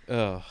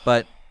 Ugh.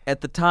 But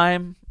at the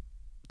time,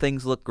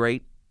 things looked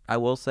great, I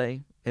will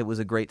say. It was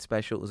a great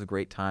special. It was a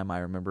great time. I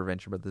remember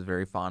Venture Brothers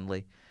very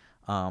fondly.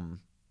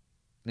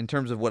 In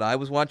terms of what I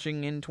was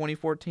watching in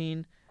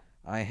 2014,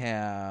 I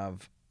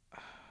have...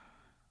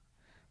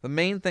 The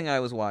main thing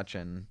I was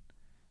watching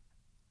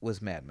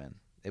was Mad Men.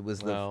 It was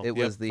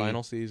the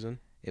final season.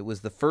 It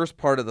was the first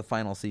part of the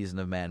final season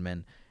of Mad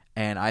Men,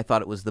 and I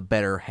thought it was the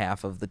better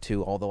half of the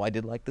two, although I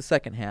did like the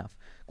second half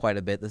quite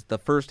a bit. The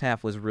first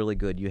half was really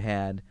good. You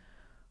had,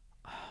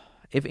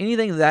 if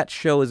anything, that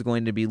show is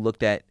going to be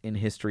looked at in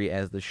history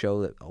as the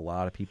show that a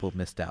lot of people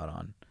missed out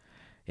on.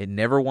 It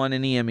never won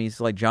any Emmys.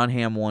 Like John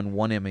Hamm won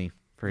one Emmy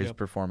for his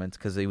performance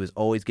because he was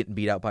always getting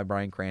beat out by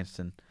Bryan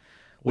Cranston.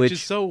 Which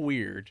is so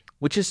weird.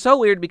 Which is so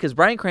weird because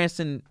Bryan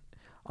Cranston,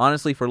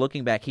 honestly, for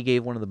looking back, he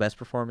gave one of the best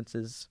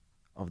performances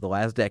of the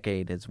last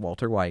decade as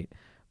Walter White.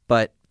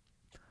 But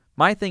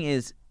my thing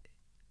is,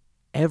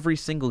 every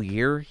single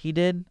year he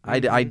did,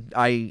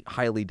 I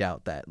highly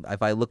doubt that.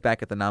 If I look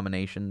back at the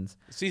nominations...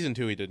 Season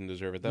 2, he didn't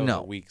deserve it. That was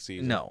a weak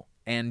season. No.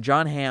 And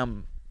John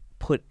Hamm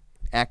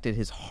acted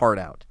his heart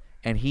out.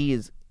 And he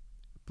is...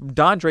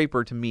 Don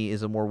Draper, to me,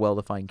 is a more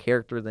well-defined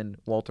character than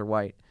Walter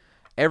White.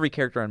 Every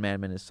character on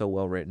Mad Men is so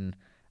well-written.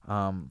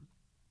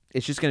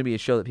 It's just going to be a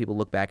show that people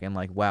look back and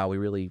like, wow, we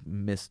really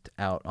missed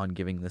out on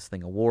giving this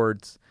thing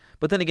awards.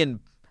 But then again,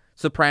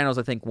 Sopranos,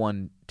 I think,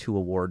 won 2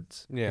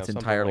 awards its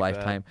entire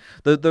lifetime.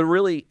 The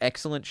really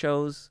excellent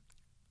shows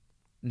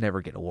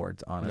never get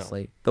awards,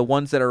 honestly. No. The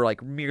ones that are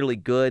like merely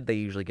good, they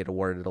usually get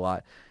awarded a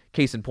lot.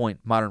 Case in point,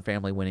 Modern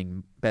Family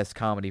winning Best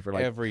Comedy for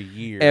like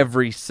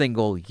every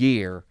single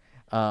year.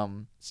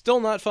 Still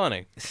not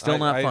funny.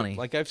 Funny.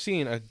 Like, I've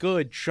seen a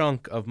good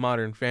chunk of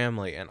Modern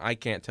Family, and I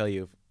can't tell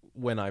you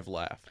when I've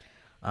laughed.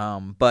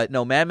 But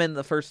no, Mad Men,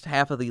 the first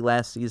half of the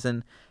last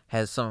season,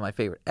 has some of my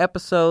favorite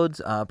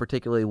episodes,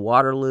 particularly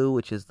Waterloo,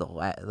 which is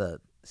the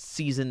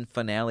season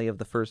finale of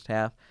the first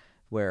half,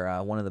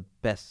 where one of the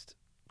best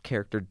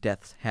character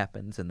deaths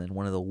happens, and then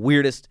one of the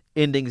weirdest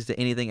endings to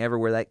anything ever,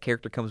 where that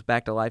character comes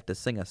back to life to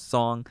sing a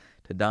song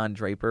to Don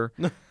Draper,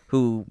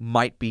 who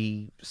might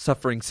be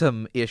suffering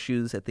some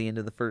issues at the end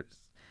of the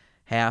first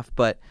half.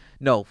 But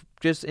no,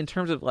 just in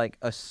terms of like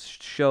a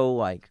show,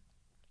 like,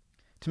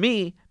 to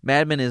me,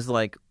 Mad Men is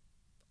like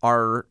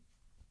our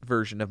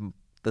version of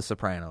The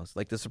Sopranos.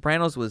 Like, The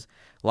Sopranos was,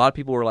 a lot of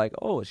people were like,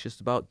 oh, it's just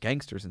about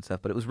gangsters and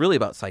stuff, but it was really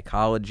about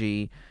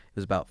psychology, it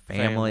was about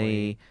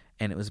family.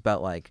 And it was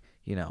about, like,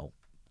 you know,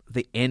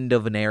 the end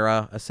of an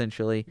era,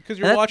 essentially. Because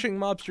you're watching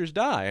mobsters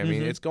die. I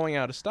mean, it's going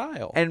out of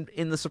style. And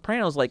in The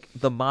Sopranos, like,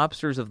 the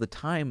mobsters of the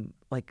time,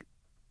 like,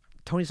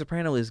 Tony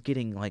Soprano is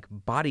getting, like,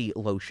 body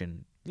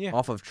lotion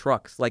off of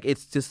trucks. Like,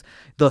 it's just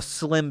the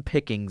slim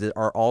pickings that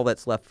are all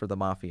that's left for the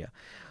mafia.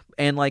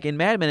 And, like, in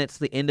Mad Men, it's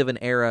the end of an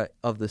era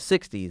of the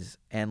 60s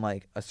and,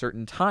 like, a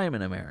certain time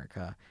in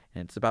America.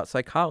 And it's about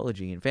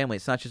psychology and family.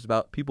 It's not just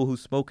about people who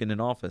smoke in an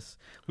office.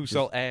 Who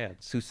sell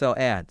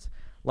ads.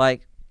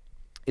 Like,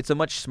 it's a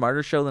much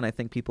smarter show than I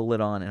think people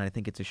lit on, and I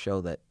think it's a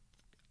show that,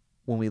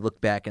 when we look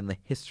back in the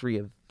history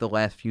of the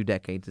last few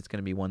decades, it's going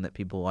to be one that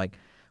people like,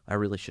 I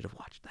really should have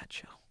watched that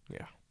show.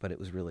 Yeah. But it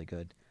was really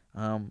good.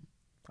 That,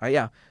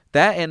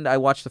 and I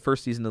watched the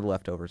first season of The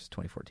Leftovers,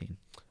 2014.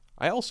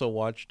 I also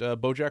watched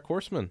BoJack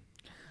Horseman.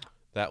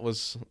 That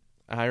was,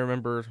 I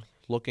remember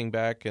looking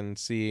back and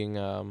seeing it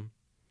on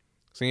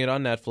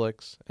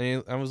Netflix,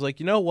 and I was like,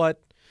 you know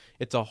what?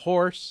 It's a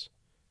horse.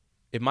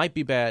 It might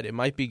be bad. It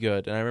might be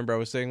good. And I remember I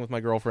was sitting with my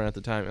girlfriend at the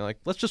time, and like,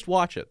 let's just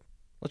watch it.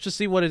 Let's just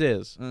see what it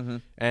is. Mm-hmm.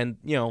 And,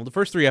 you know, the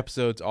first 3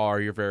 episodes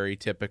are your very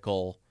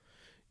typical,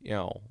 you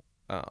know,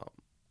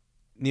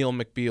 Neil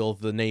McBeal,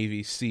 the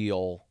Navy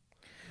SEAL.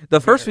 The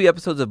first few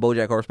episodes of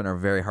BoJack Horseman are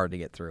very hard to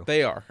get through.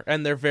 They are,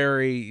 and they're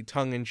very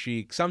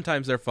tongue-in-cheek.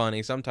 Sometimes they're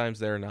funny, sometimes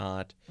they're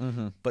not.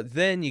 Mm-hmm. But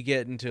then you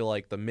get into,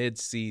 like, the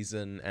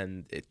mid-season,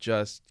 and it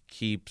just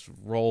keeps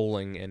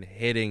rolling and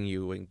hitting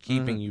you and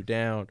keeping you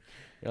down.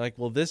 You're like,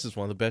 well, this is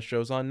one of the best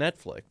shows on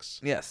Netflix.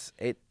 Yes.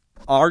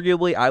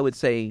 Arguably, I would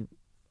say,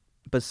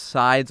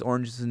 besides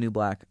Orange is the New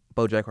Black,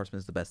 BoJack Horseman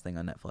is the best thing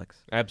on Netflix.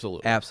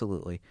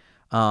 Absolutely.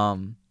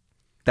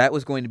 That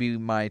was going to be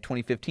my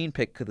 2015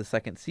 pick to the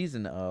second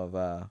season of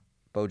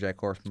BoJack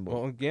Horseman.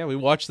 Well, yeah, we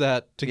watched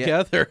that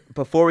together. Yeah.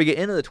 Before we get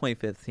into the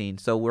 2015,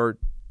 so we're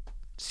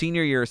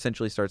senior year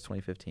essentially starts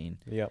 2015.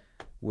 Yep.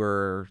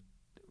 We're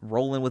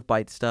rolling with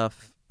Bite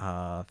stuff,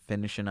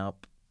 finishing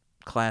up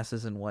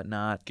classes and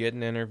whatnot.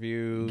 Getting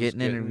interviews.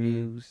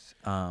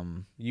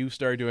 You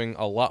started doing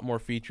a lot more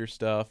feature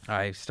stuff.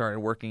 I started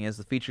working as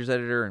the features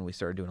editor, and we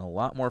started doing a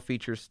lot more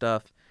feature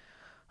stuff.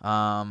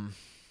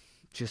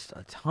 Just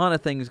a ton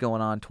of things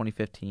going on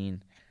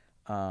 2015.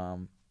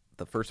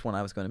 The first one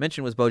I was going to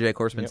mention was BoJack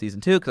Horseman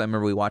Season 2, because I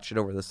remember we watched it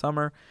over the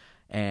summer,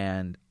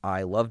 and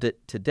I loved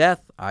it to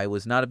death. I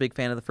was not a big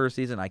fan of the first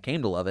season. I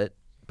came to love it,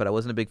 but I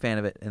wasn't a big fan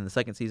of it. And the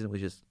second season was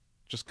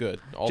just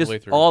good all the way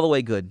through. All the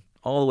way good.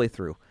 All the way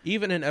through.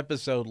 Even an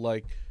episode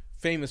like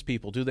Famous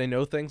People, Do They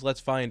Know Things? Let's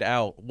Find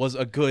Out was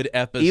a good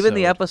episode. Even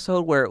the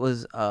episode where it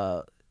was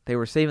they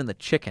were saving the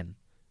chicken.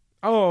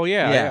 Oh,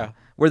 yeah.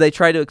 Where they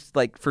try to,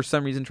 for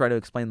some reason, try to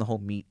explain the whole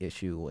meat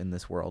issue in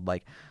this world.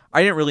 Like,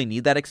 I didn't really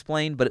need that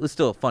explained, but it was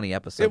still a funny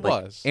episode. It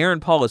was. Aaron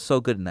Paul is so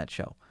good in that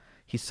show.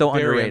 He's so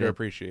very underrated.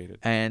 Underappreciated.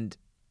 And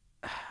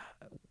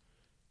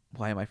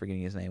why am I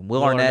forgetting his name?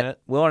 Will Arnett.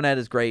 Will Arnett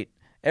is great.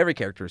 Every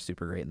character is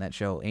super great in that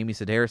show. Amy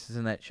Sedaris is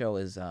in that show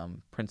as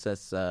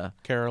Princess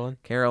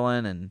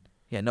Carolyn, and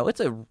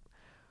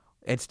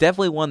it's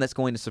definitely one that's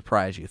going to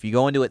surprise you. If you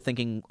go into it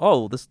thinking,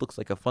 "Oh, this looks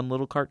like a fun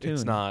little cartoon,"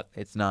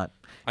 it's not.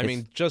 I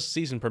mean, just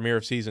season premiere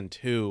of season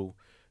 2,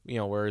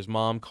 where his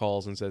mom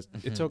calls and says,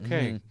 "It's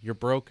okay, you're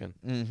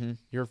broken.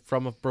 You're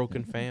from a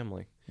broken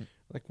family."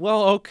 Like,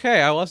 well,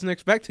 okay, I wasn't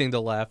expecting to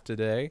laugh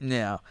today.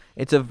 Yeah,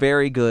 it's a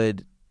very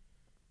good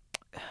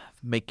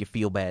make you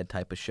feel bad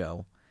type of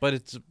show. But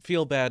it's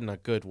feel bad in a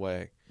good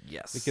way.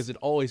 Yes. Because it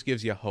always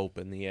gives you hope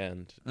in the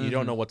end. You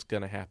don't know what's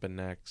going to happen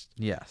next.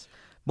 Yes.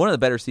 One of the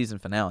better season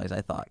finales,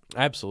 I thought.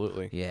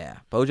 Absolutely. Yeah.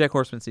 BoJack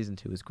Horseman Season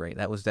 2 is great.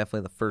 That was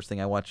definitely the first thing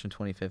I watched in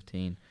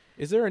 2015.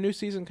 Is there a new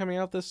season coming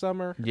out this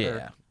summer?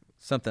 Yeah.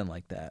 Something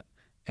like that.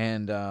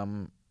 And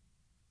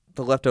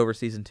The Leftovers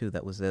Season 2,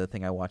 that was the other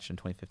thing I watched in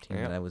 2015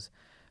 that I was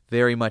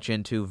very much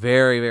into,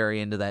 very, very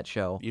into that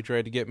show. You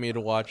tried to get me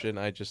to watch it, and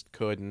I just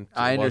couldn't.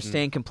 I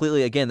understand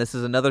completely. Again, this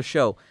is another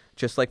show,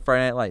 just like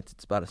Friday Night Lights.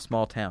 It's about a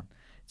small town.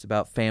 It's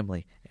about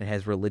family. It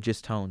has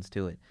religious tones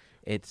to it.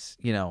 It's,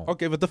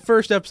 Okay, but the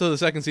first episode of the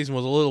second season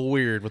was a little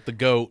weird with the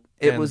goat.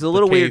 It was a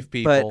little weird,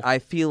 people. But I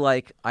feel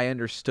like I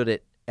understood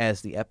it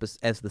as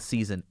the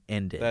season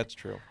ended. That's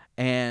true.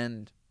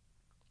 And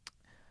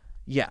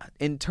yeah,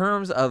 in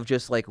terms of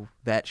just like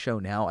that show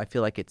now, I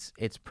feel like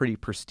it's pretty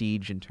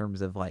prestige in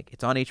terms of like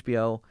it's on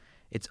HBO.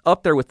 It's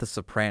up there with The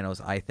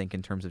Sopranos, I think,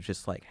 in terms of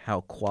just like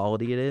how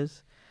quality it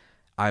is.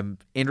 I'm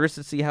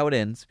interested to see how it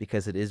ends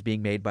because it is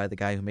being made by the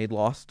guy who made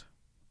Lost,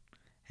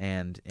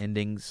 and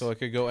endings. So it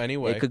could go any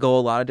way. It could go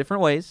a lot of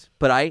different ways,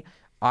 but I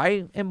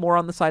am more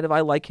on the side of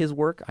I like his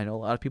work. I know a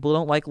lot of people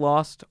don't like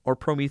Lost or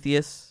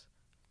Prometheus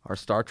or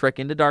Star Trek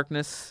Into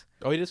Darkness.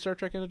 Oh, he did Star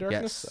Trek Into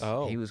Darkness? Yes.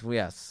 Oh.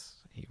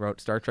 He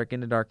wrote Star Trek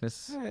Into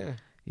Darkness.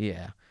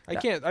 Yeah.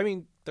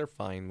 They're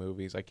fine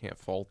movies. I can't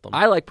fault them.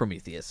 I like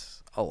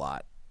Prometheus a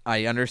lot.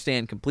 I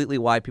understand completely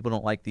why people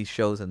don't like these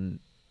shows and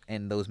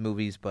those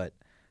movies, but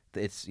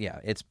it's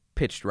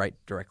pitched right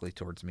directly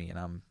towards me, and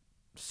I'm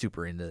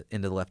super into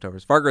The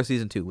Leftovers. Fargo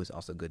Season 2 was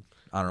also good.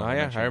 Honorable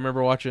mention. I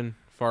remember watching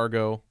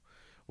Fargo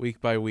week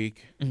by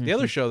week. Mm-hmm. The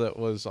other show that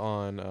was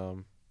on,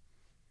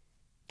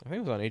 I think it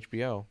was on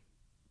HBO.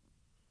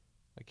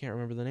 I can't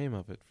remember the name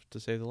of it to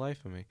save the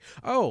life of me.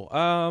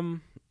 Oh,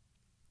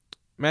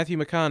 Matthew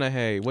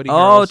McConaughey, Woody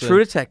Harrelson.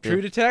 True Detective.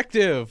 True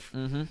Detective.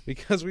 Mm-hmm.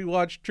 Because we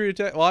watched True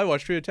Detective. Well, I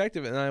watched True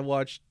Detective, and I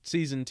watched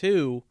Season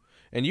 2,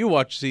 and you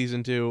watched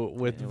Season 2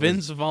 with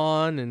Vince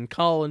Vaughn and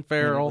Colin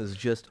Farrell. It was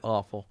just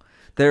awful.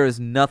 There is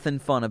nothing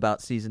fun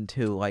about Season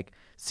 2. Like,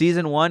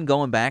 Season 1,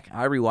 going back,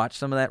 I rewatched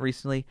some of that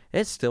recently.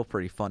 It's still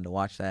pretty fun to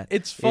watch that.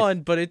 It's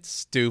fun, but it's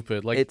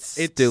stupid. Like, it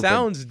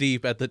sounds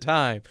deep at the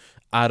time.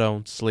 I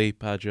don't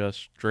sleep, I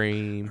just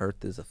dream.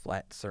 Earth is a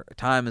flat circle.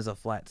 Time is a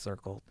flat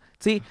circle.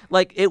 See,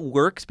 like, it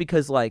works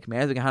because, like,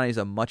 Matthew McConaughey is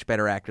a much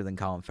better actor than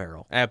Colin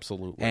Farrell.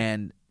 Absolutely.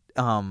 And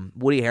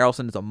Woody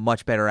Harrelson is a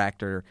much better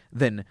actor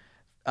than,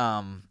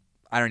 why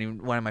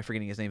am I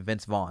forgetting his name?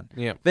 Vince Vaughn.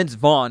 Yeah. Vince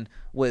Vaughn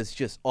was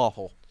just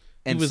awful.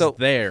 And he was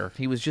there.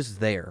 He was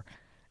just there.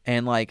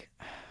 And, like,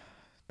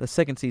 the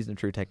second season of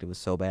True Detective was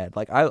so bad.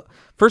 Like,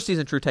 first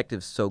season of True Detective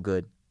is so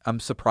good. I'm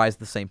surprised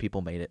the same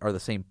people made it, or the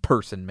same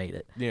person made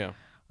it. Yeah.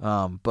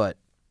 But,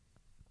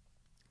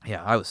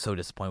 yeah, I was so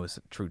disappointed with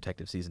True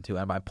Detective Season 2.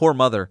 And my poor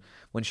mother,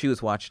 when she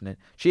was watching it,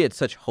 she had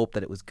such hope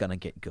that it was going to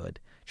get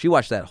good. She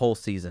watched that whole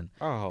season.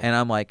 Oh. And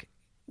I'm like,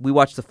 we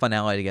watched the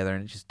finale together,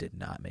 and it just did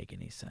not make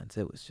any sense.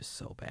 It was just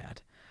so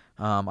bad.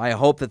 I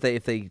hope that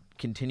if they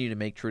continue to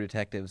make True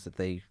Detectives, that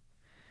they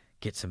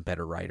get some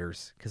better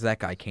writers, because that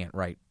guy can't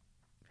write.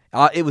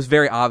 It was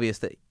very obvious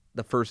that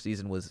the first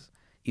season was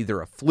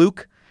either a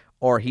fluke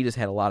or he just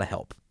had a lot of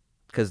help,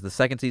 because the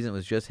second season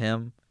was just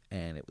him,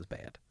 and it was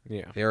bad.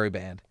 Yeah. Very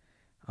bad.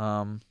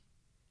 But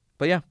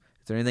yeah,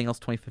 is there anything else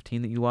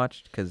 2015 that you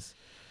watched? Because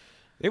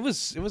it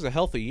was a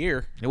healthy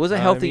year. It was a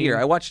healthy year.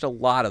 I watched a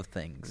lot of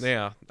things.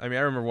 Yeah. I mean,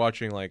 I remember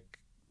watching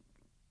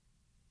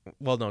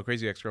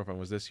Crazy Ex-Girlfriend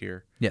was this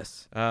year.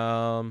 Yes.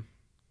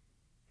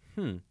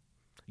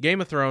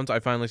 Game of Thrones, I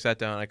finally sat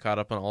down and I caught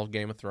up on all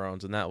Game of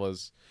Thrones, and that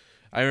was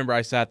I remember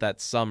I sat that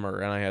summer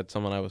and I had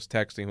someone I was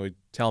texting who would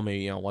tell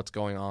me, what's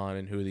going on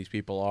and who these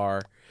people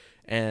are.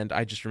 And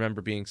I just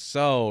remember being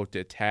so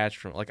detached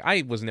from it.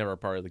 I was never a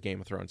part of the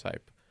Game of Thrones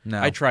hype.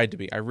 No. I tried to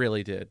be. I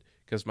really did.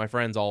 Because my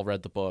friends all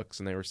read the books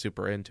and they were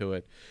super into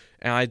it.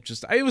 And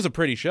it was a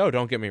pretty show,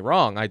 don't get me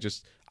wrong.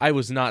 I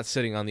was not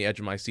sitting on the edge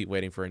of my seat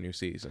waiting for a new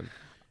season.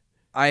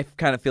 I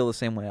kind of feel the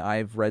same way.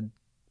 I've read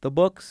the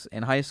books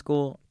in high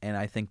school, and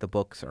I think the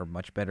books are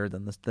much better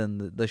than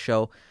the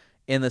show,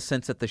 in the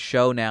sense that the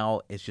show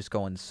now is just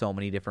going so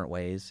many different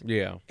ways.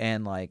 Yeah.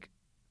 And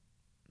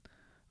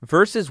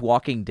versus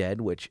Walking Dead,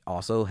 which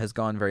also has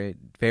gone very,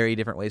 very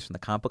different ways from the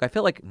comic book. I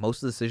feel like most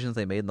of the decisions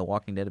they made in The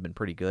Walking Dead have been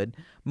pretty good.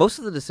 Most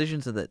of the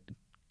decisions that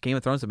Game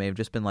of Thrones have made have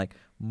just been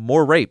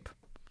more rape.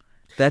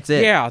 That's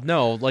it. Yeah,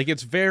 no,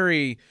 it's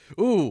very,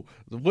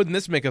 wouldn't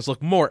this make us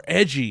look more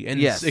edgy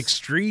and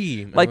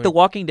extreme? The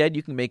Walking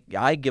Dead,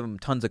 I give them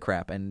tons of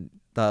crap. And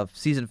the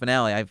season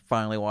finale, I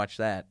finally watched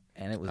that,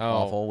 and it was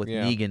awful with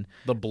Negan.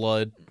 The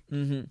blood.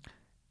 Mm-hmm.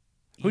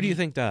 Who do you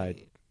think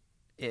died?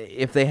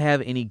 If they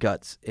have any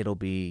guts, it'll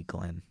be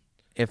Glenn.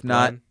 If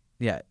not,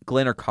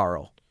 Glenn or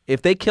Carl.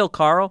 If they kill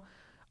Carl,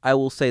 I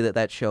will say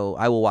that show,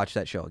 I will watch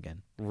that show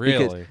again.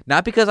 Really?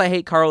 Not because I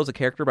hate Carl as a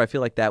character, but I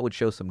feel like that would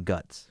show some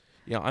guts.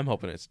 Yeah, I'm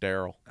hoping it's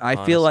Daryl.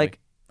 I feel like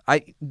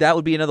that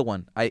would be another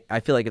one. I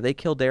feel like if they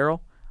kill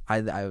Daryl,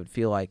 I would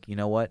feel like, you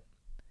know what?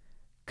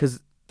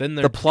 Because then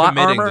the plot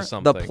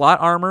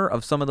armor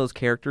of some of those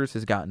characters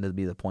has gotten to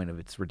be the point of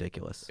it's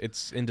ridiculous.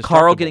 It's indestructible.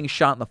 Carl getting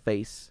shot in the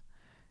face,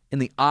 in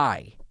the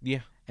eye.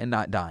 Yeah. And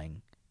not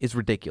dying is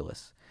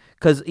ridiculous.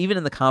 Because even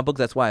in the comic books,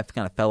 that's why I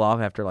kind of fell off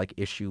after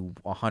issue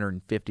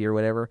 150 or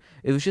whatever.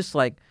 It was just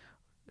it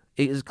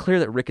is clear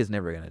that Rick is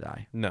never going to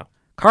die. No.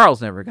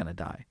 Carl's never going to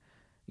die.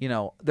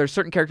 There's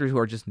certain characters who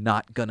are just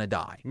not going to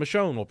die.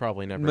 Michonne will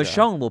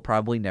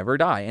probably never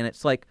die. And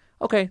it's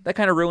okay, that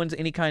kind of ruins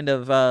any kind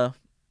of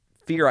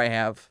fear I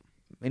have,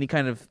 any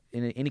kind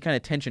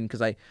of tension,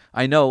 because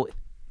I know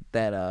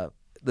that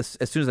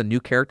as soon as a new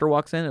character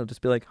walks in, it'll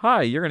just be like,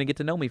 hi, you're going to get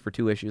to know me for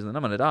 2 issues, and then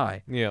I'm going to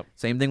die. Yeah.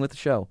 Same thing with the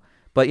show.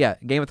 But yeah,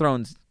 Game of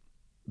Thrones,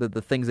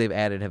 the things they've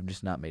added have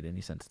just not made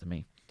any sense to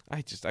me.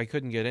 I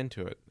couldn't get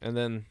into it. And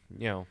then,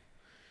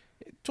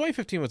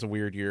 2015 was a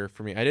weird year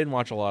for me. I didn't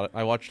watch a lot.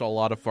 I watched a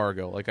lot of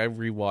Fargo. I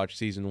rewatched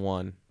season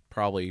 1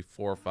 probably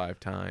 4 or 5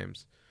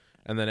 times.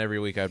 And then every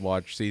week I'd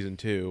watch season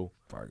 2.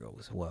 Fargo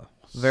was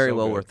very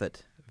well worth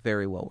it.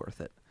 Very well worth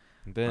it.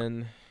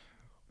 Then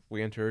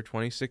we enter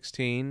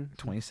 2016.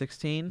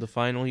 2016. The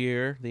final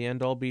year, the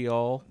end all be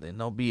all. The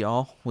end all be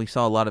all. We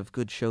saw a lot of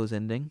good shows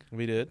ending.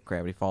 We did.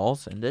 Gravity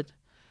Falls ended.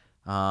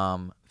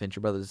 Venture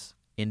Brothers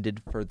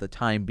ended for the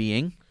time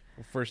being.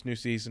 First new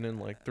season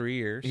in 3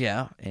 years.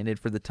 Yeah, ended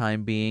for the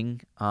time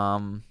being.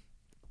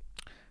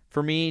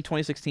 For me,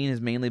 2016 has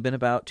mainly been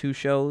about 2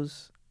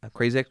 shows.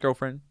 Crazy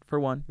Ex-Girlfriend, for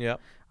one. Yeah.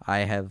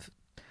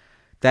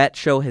 That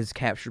show has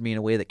captured me in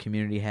a way that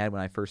Community had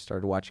when I first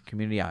started watching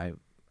Community.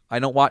 I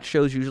don't watch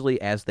shows usually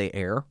as they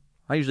air.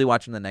 I usually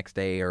watch them the next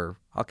day, or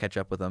I'll catch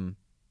up with them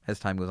as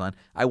time goes on.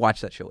 I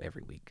watch that show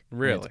every week.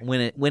 Really?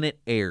 When it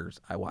airs,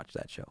 I watch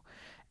that show.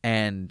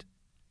 And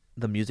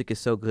the music is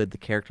so good. The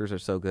characters are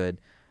so good.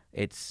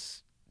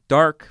 It's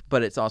dark,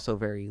 but it's also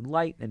very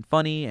light and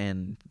funny.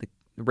 And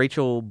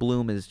Rachel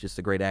Bloom is just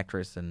a great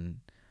actress and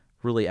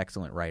really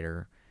excellent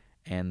writer.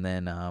 And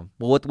then,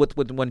 what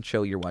one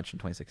show you're watching in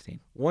 2016?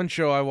 One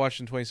show I watched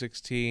in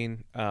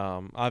 2016,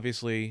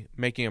 obviously,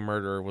 Making a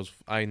Murderer was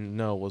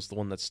the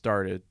one that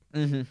started.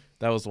 Mm-hmm.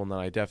 That was the one that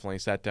I definitely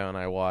sat down and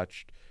I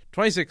watched.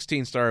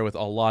 2016 started with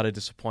a lot of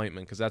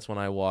disappointment because that's when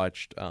I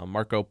watched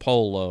Marco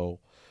Polo.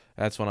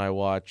 That's when I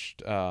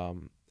watched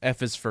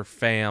F is for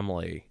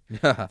Family,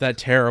 that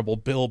terrible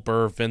Bill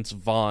Burr, Vince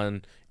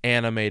Vaughn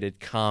animated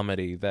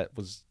comedy that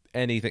was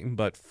anything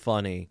but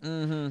funny.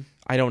 Mm-hmm.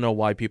 I don't know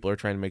why people are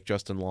trying to make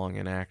Justin Long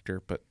an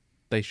actor, but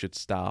they should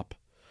stop.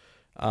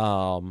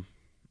 I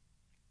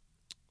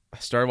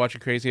started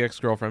watching Crazy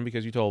Ex-Girlfriend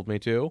because you told me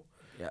to.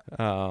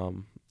 Yeah.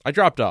 I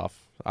dropped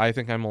off. I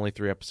think I'm only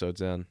 3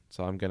 episodes in,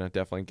 so I'm gonna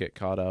definitely get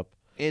caught up.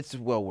 It's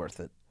well worth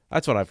it.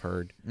 That's what I've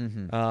heard.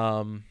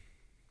 Mm-hmm.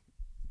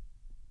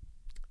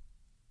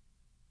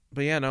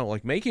 But yeah, no,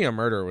 Making a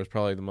Murderer was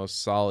probably the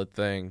most solid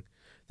thing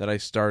that I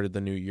started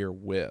the new year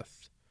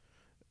with.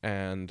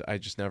 And I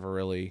just never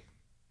really,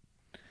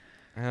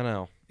 I don't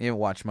know. You haven't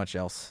watched much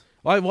else.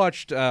 Well, I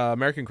watched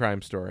American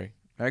Crime Story.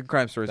 American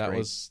Crime Story is great. That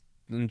was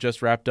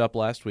just wrapped up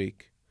last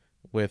week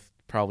with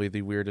probably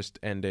the weirdest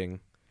ending.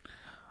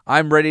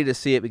 I'm ready to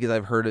see it because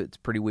I've heard it's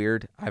pretty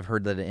weird. I've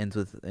heard that it ends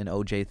with an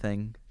OJ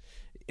thing.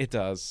 It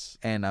does.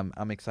 And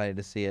I'm excited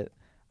to see it.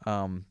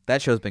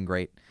 That show's been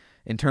great.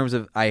 In terms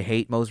of, I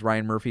hate most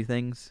Ryan Murphy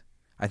things.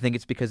 I think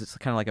it's because it's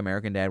kind of like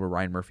American Dad where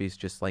Ryan Murphy's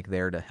just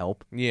there to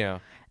help. Yeah.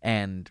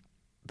 And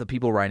the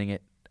people writing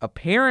it,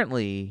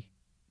 apparently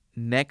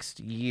next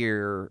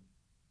year,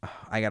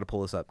 I got to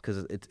pull this up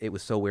because it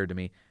was so weird to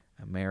me.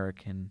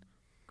 American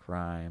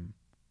Crime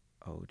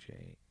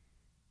OJ.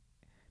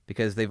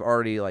 Because they've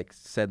already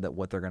said that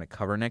what they're going to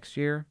cover next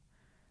year.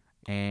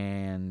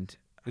 And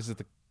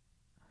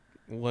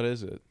what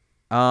is it?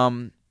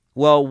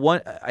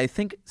 Well, I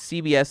think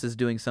CBS is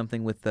doing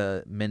something with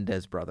the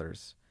Mendez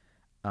brothers.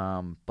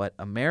 But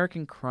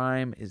American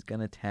Crime is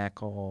going to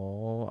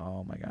tackle...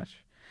 Oh, my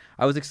gosh.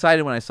 I was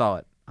excited when I saw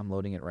it. I'm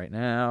loading it right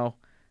now.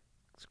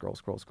 Scroll.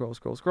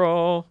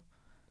 Scrolling.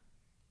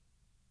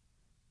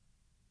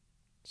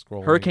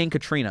 Hurricane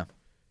Katrina.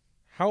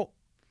 How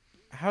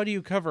do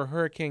you cover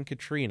Hurricane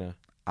Katrina?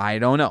 I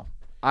don't know.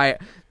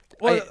 Like,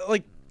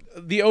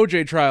 the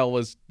OJ trial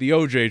was the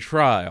OJ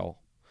trial.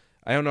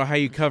 I don't know how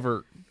you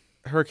cover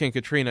Hurricane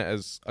Katrina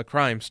as a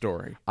crime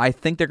story. I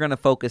think they're going to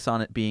focus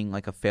on it being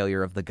like a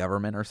failure of the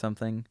government or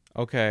something.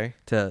 Okay.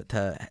 To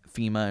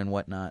FEMA and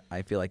whatnot.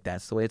 I feel like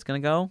that's the way it's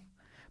going to go.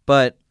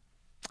 But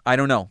I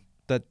don't know.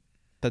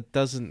 That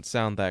doesn't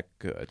sound that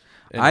good.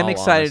 I'm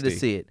excited to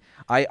see it.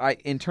 I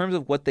in terms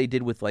of what they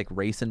did with like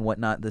race and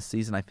whatnot this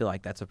season, I feel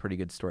like that's a pretty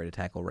good story to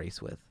tackle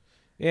race with.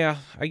 Yeah,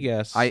 I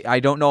guess.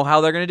 I don't know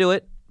how they're going to do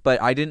it, but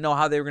I didn't know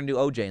how they were going to do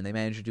OJ, and they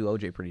managed to do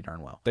OJ pretty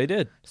darn well. They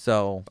did.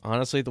 So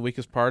honestly, the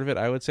weakest part of it,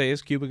 I would say,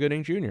 is Cuba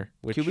Gooding Jr.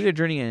 Cuba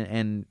Gooding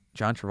and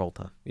John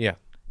Travolta. Yeah.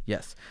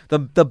 Yes. The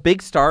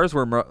big stars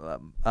were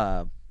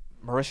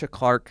Marisha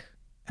Clark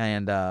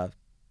and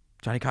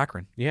Johnny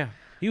Cochran. Yeah.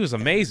 He was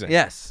amazing.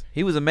 Yes,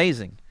 he was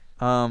amazing.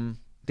 The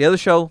other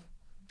show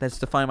that's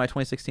defined my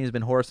 2016 has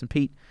been Horace and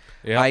Pete.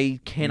 Yep. I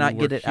cannot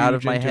get it out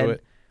of my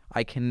head.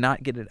 I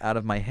cannot get it out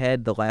of my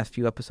head. The last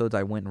few episodes,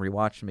 I went and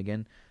rewatched them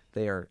again.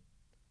 They are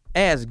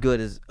as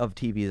good of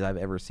TV as I've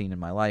ever seen in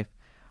my life.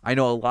 I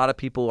know a lot of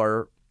people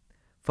are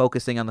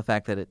focusing on the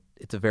fact that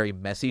it's a very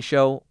messy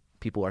show.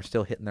 People are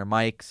still hitting their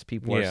mics.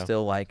 People are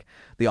still like,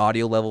 the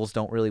audio levels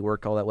don't really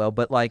work all that well.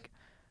 But like,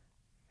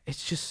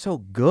 it's just so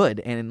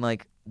good. And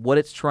like, what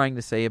it's trying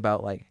to say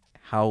about like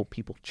how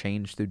people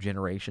change through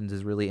generations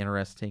is really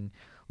interesting.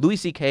 Louis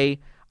C.K.,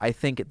 I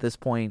think at this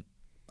point,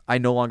 I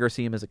no longer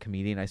see him as a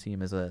comedian. I see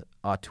him as a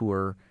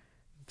auteur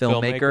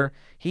filmmaker.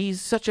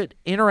 He's such an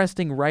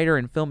interesting writer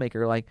and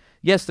filmmaker. Like,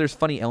 yes, there's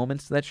funny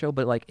elements to that show,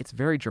 but like, it's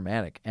very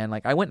dramatic. And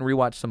like, I went and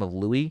rewatched some of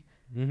Louis.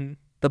 Mm-hmm.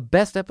 The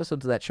best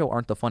episodes of that show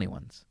aren't the funny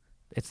ones.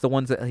 It's the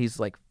ones that he's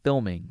like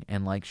filming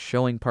and like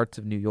showing parts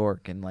of New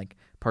York and like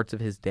parts of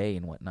his day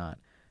and whatnot.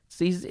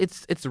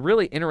 It's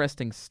really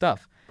interesting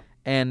stuff.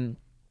 And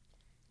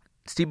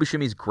Steve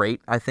Buscemi's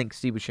great. I think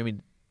Steve Buscemi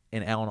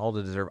and Alan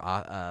Alda deserve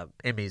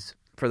Emmys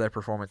for their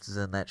performances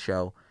in that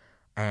show.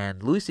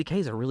 And Louis C.K.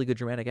 is a really good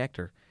dramatic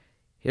actor.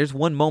 Here's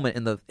one moment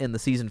in the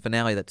season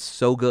finale that's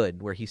so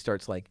good where he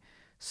starts like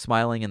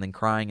smiling and then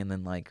crying and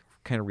then like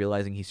kind of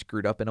realizing he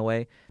screwed up in a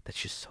way that's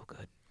just so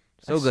good.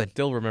 So good. I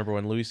still remember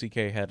when Louis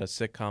C.K. had a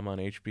sitcom on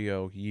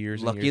HBO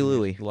Lucky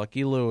Louie.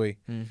 Lucky Louie.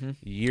 Mm-hmm.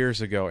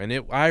 Years ago.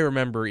 And I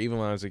remember even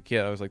when I was a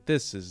kid, I was like,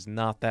 this is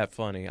not that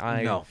funny.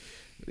 No.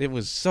 It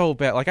was so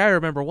bad. Like, I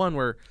remember one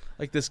where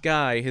like this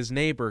guy, his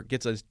neighbor,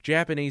 gets a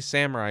Japanese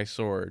samurai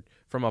sword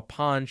from a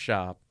pawn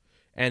shop,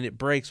 and it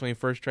breaks when he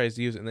first tries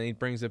to use it, and then he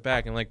brings it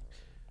back, and like,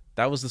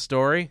 that was the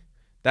story?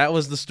 That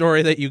was the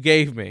story that you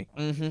gave me.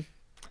 Mm-hmm.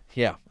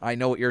 Yeah, I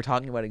know what you're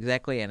talking about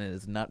exactly, and it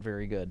is not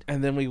very good.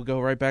 And then we go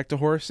right back to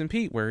Horace and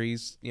Pete, where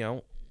he's,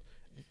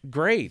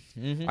 great.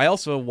 Mm-hmm. I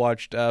also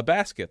watched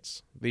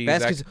Baskets, the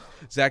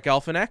Zach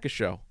Galifianakis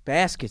show.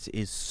 Baskets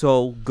is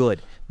so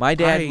good. My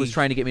dad was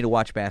trying to get me to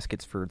watch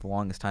Baskets for the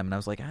longest time, and I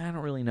was like, I don't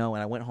really know.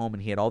 And I went home,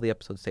 and he had all the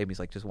episodes saved. He's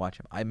like, just watch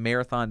them. I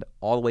marathoned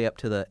all the way up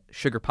to the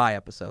Sugar Pie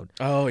episode.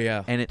 Oh,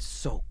 yeah. And it's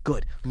so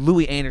good.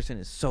 Louis Anderson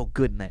is so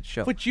good in that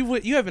show. But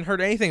you haven't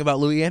heard anything about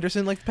Louis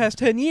Anderson like the past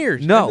 10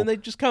 years. No. And then they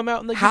just come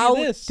out and they How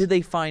give you this. Did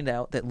they find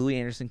out that Louis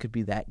Anderson could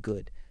be that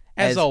good?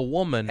 As a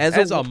woman,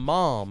 as a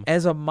mom.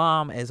 As a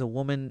mom, as a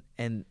woman,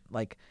 and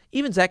like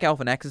even Zach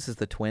Galifianakis is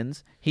the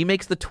twins. He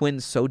makes the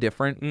twins so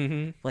different.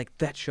 Mm-hmm. Like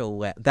that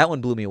show, that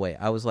one blew me away.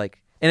 I was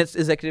like, and it's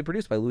executive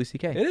produced by Louis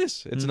C.K. It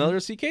is. It's another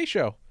CK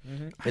show.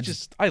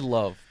 Mm-hmm. I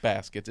love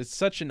Baskets. It's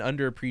such an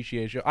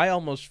underappreciated show. I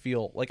almost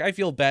feel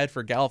bad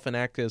for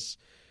Galifianakis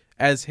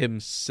as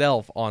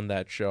himself on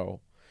that show,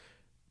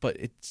 but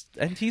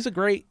he's a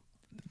great.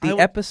 The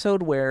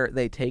episode where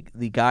they take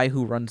the guy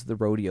who runs the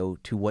rodeo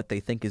to what they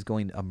think is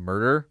going to a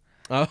murder.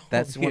 Oh,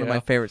 that's one of my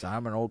favorites.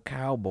 I'm an old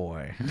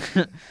cowboy.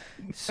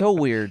 So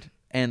weird.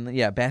 And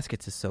yeah,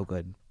 Baskets is so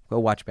good. Go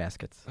watch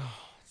Baskets. Oh,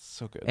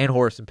 so good. And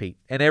Horace and Pete.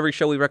 And every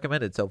show we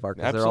recommended so far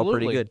because they're all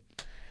pretty good.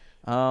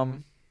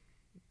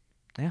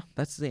 Yeah,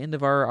 that's the end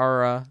of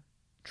our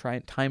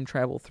time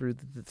travel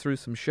through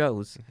some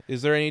shows.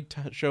 Is there any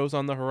shows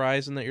on the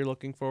horizon that you're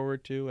looking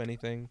forward to?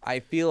 Anything?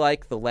 I feel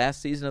like the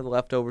last season of The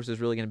Leftovers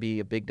is really going to be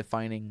a big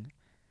defining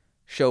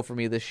show for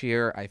me this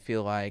year. I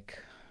feel like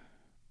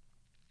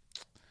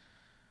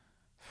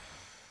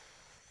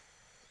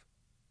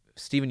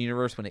Steven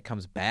Universe, when it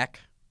comes back,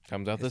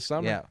 comes out this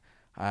summer. Yeah,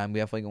 I'm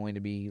definitely going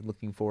to be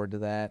looking forward to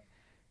that.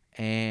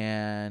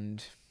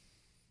 And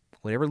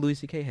whatever Louis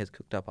C.K. has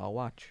cooked up, I'll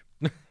watch.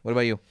 What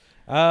about you?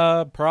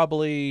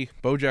 Probably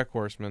BoJack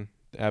Horseman.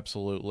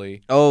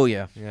 Absolutely. Oh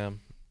yeah. Yeah.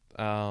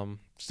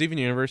 Steven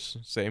Universe,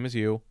 same as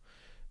you.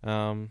 I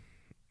don't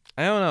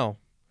know.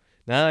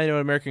 Now that I know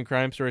what American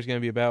Crime Story is going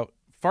to be about,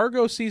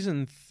 Fargo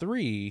season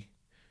 3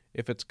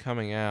 if it's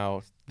coming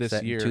out this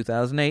Set year. in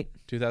 2008.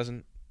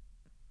 2000.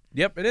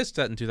 Yep, it is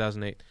set in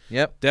 2008.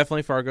 Yep.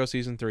 Definitely Fargo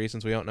season 3,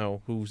 since we don't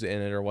know who's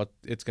in it or what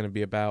it's going to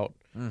be about.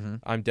 Mm-hmm.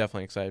 I'm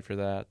definitely excited for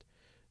that.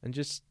 And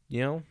just,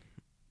 I'm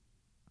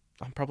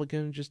probably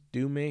going to just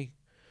do me.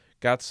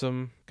 Got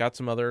some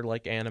other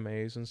like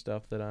animes and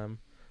stuff that I'm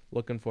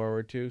looking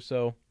forward to.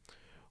 So,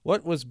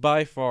 what was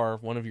by far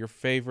one of your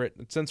favorite,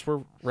 since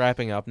we're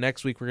wrapping up,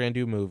 next week we're going to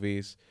do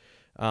movies.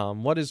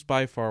 What is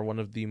by far one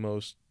of the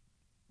most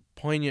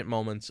poignant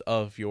moments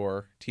of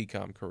your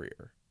TCOM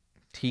career?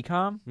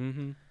 TCOM?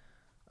 Mm-hmm.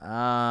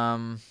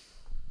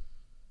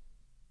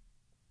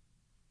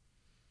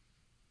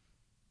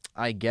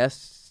 I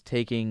guess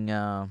taking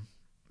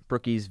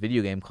Brookie's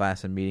video game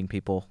class and meeting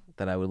people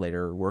that I would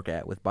later work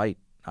at with Byte.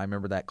 I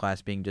remember that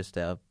class being just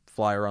a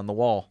flyer on the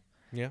wall.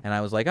 Yeah. And I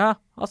was like, I'll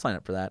sign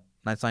up for that.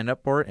 And I signed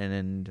up for it,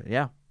 and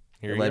yeah.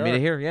 Here it led me to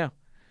here, yeah.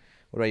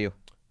 What about you?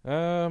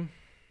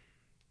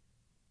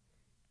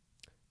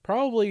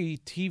 Probably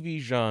TV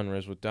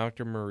genres with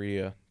Dr.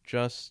 Maria.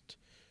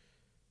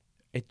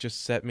 It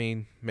just set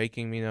me,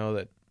 making me know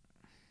that,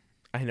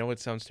 I know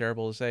it sounds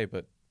terrible to say,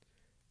 but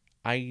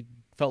I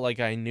felt like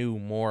I knew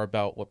more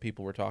about what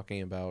people were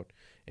talking about.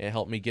 And it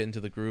helped me get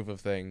into the groove of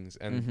things.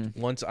 And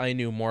once I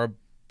knew more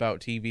about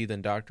TV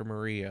than Dr.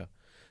 Maria,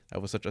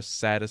 that was such a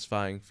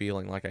satisfying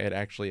feeling, like I had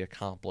actually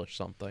accomplished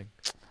something.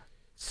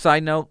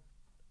 Side note,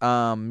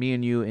 me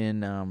and you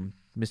in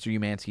Mr.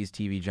 Umansky's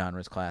TV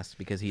genres class,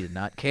 because he did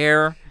not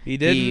care. He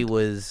didn't. He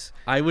was...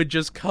 I would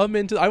just come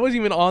into... I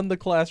wasn't even on the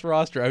class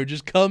roster. I would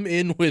just come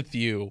in with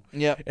you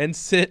and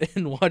sit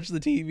and watch the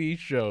TV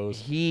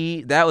shows.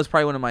 That was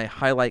probably one of my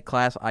highlight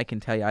class. I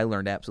can tell you I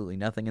learned absolutely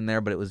nothing in there,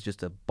 but it was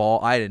just a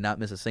ball. I did not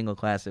miss a single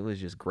class. It was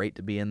just great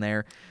to be in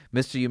there.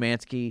 Mr.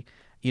 Umansky...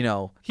 he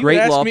great would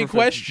ask me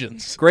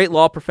questions. Great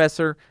law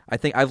professor. I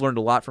think I've learned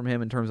a lot from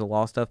him in terms of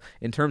law stuff.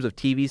 In terms of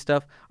TV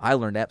stuff, I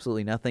learned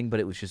absolutely nothing, but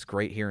it was just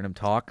great hearing him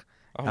talk.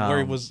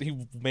 Where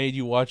he made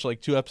you watch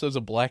like 2 episodes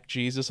of Black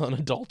Jesus on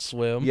Adult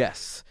Swim.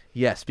 Yes,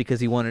 because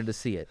he wanted to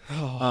see it.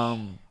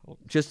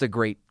 Just a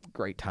great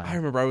time. I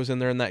remember I was in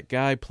there and that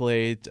guy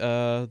played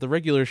the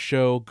regular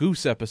show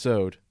Goose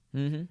episode.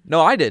 Mm-hmm.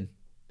 No, I did.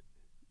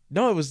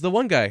 No, it was the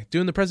one guy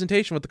doing the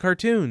presentation with the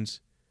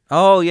cartoons.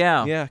 Oh,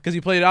 yeah. Yeah, because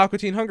he played Aqua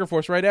Teen Hunger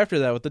Force right after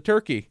that with the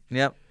turkey.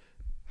 Yep.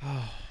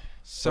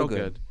 So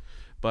good.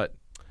 But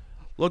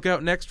look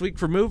out next week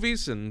for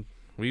movies, and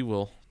we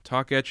will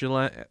talk at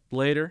you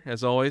later.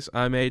 As always,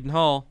 I'm Aiden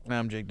Hall.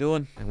 I'm Jake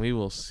Doohan. And we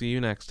will see you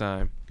next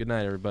time. Good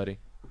night, everybody.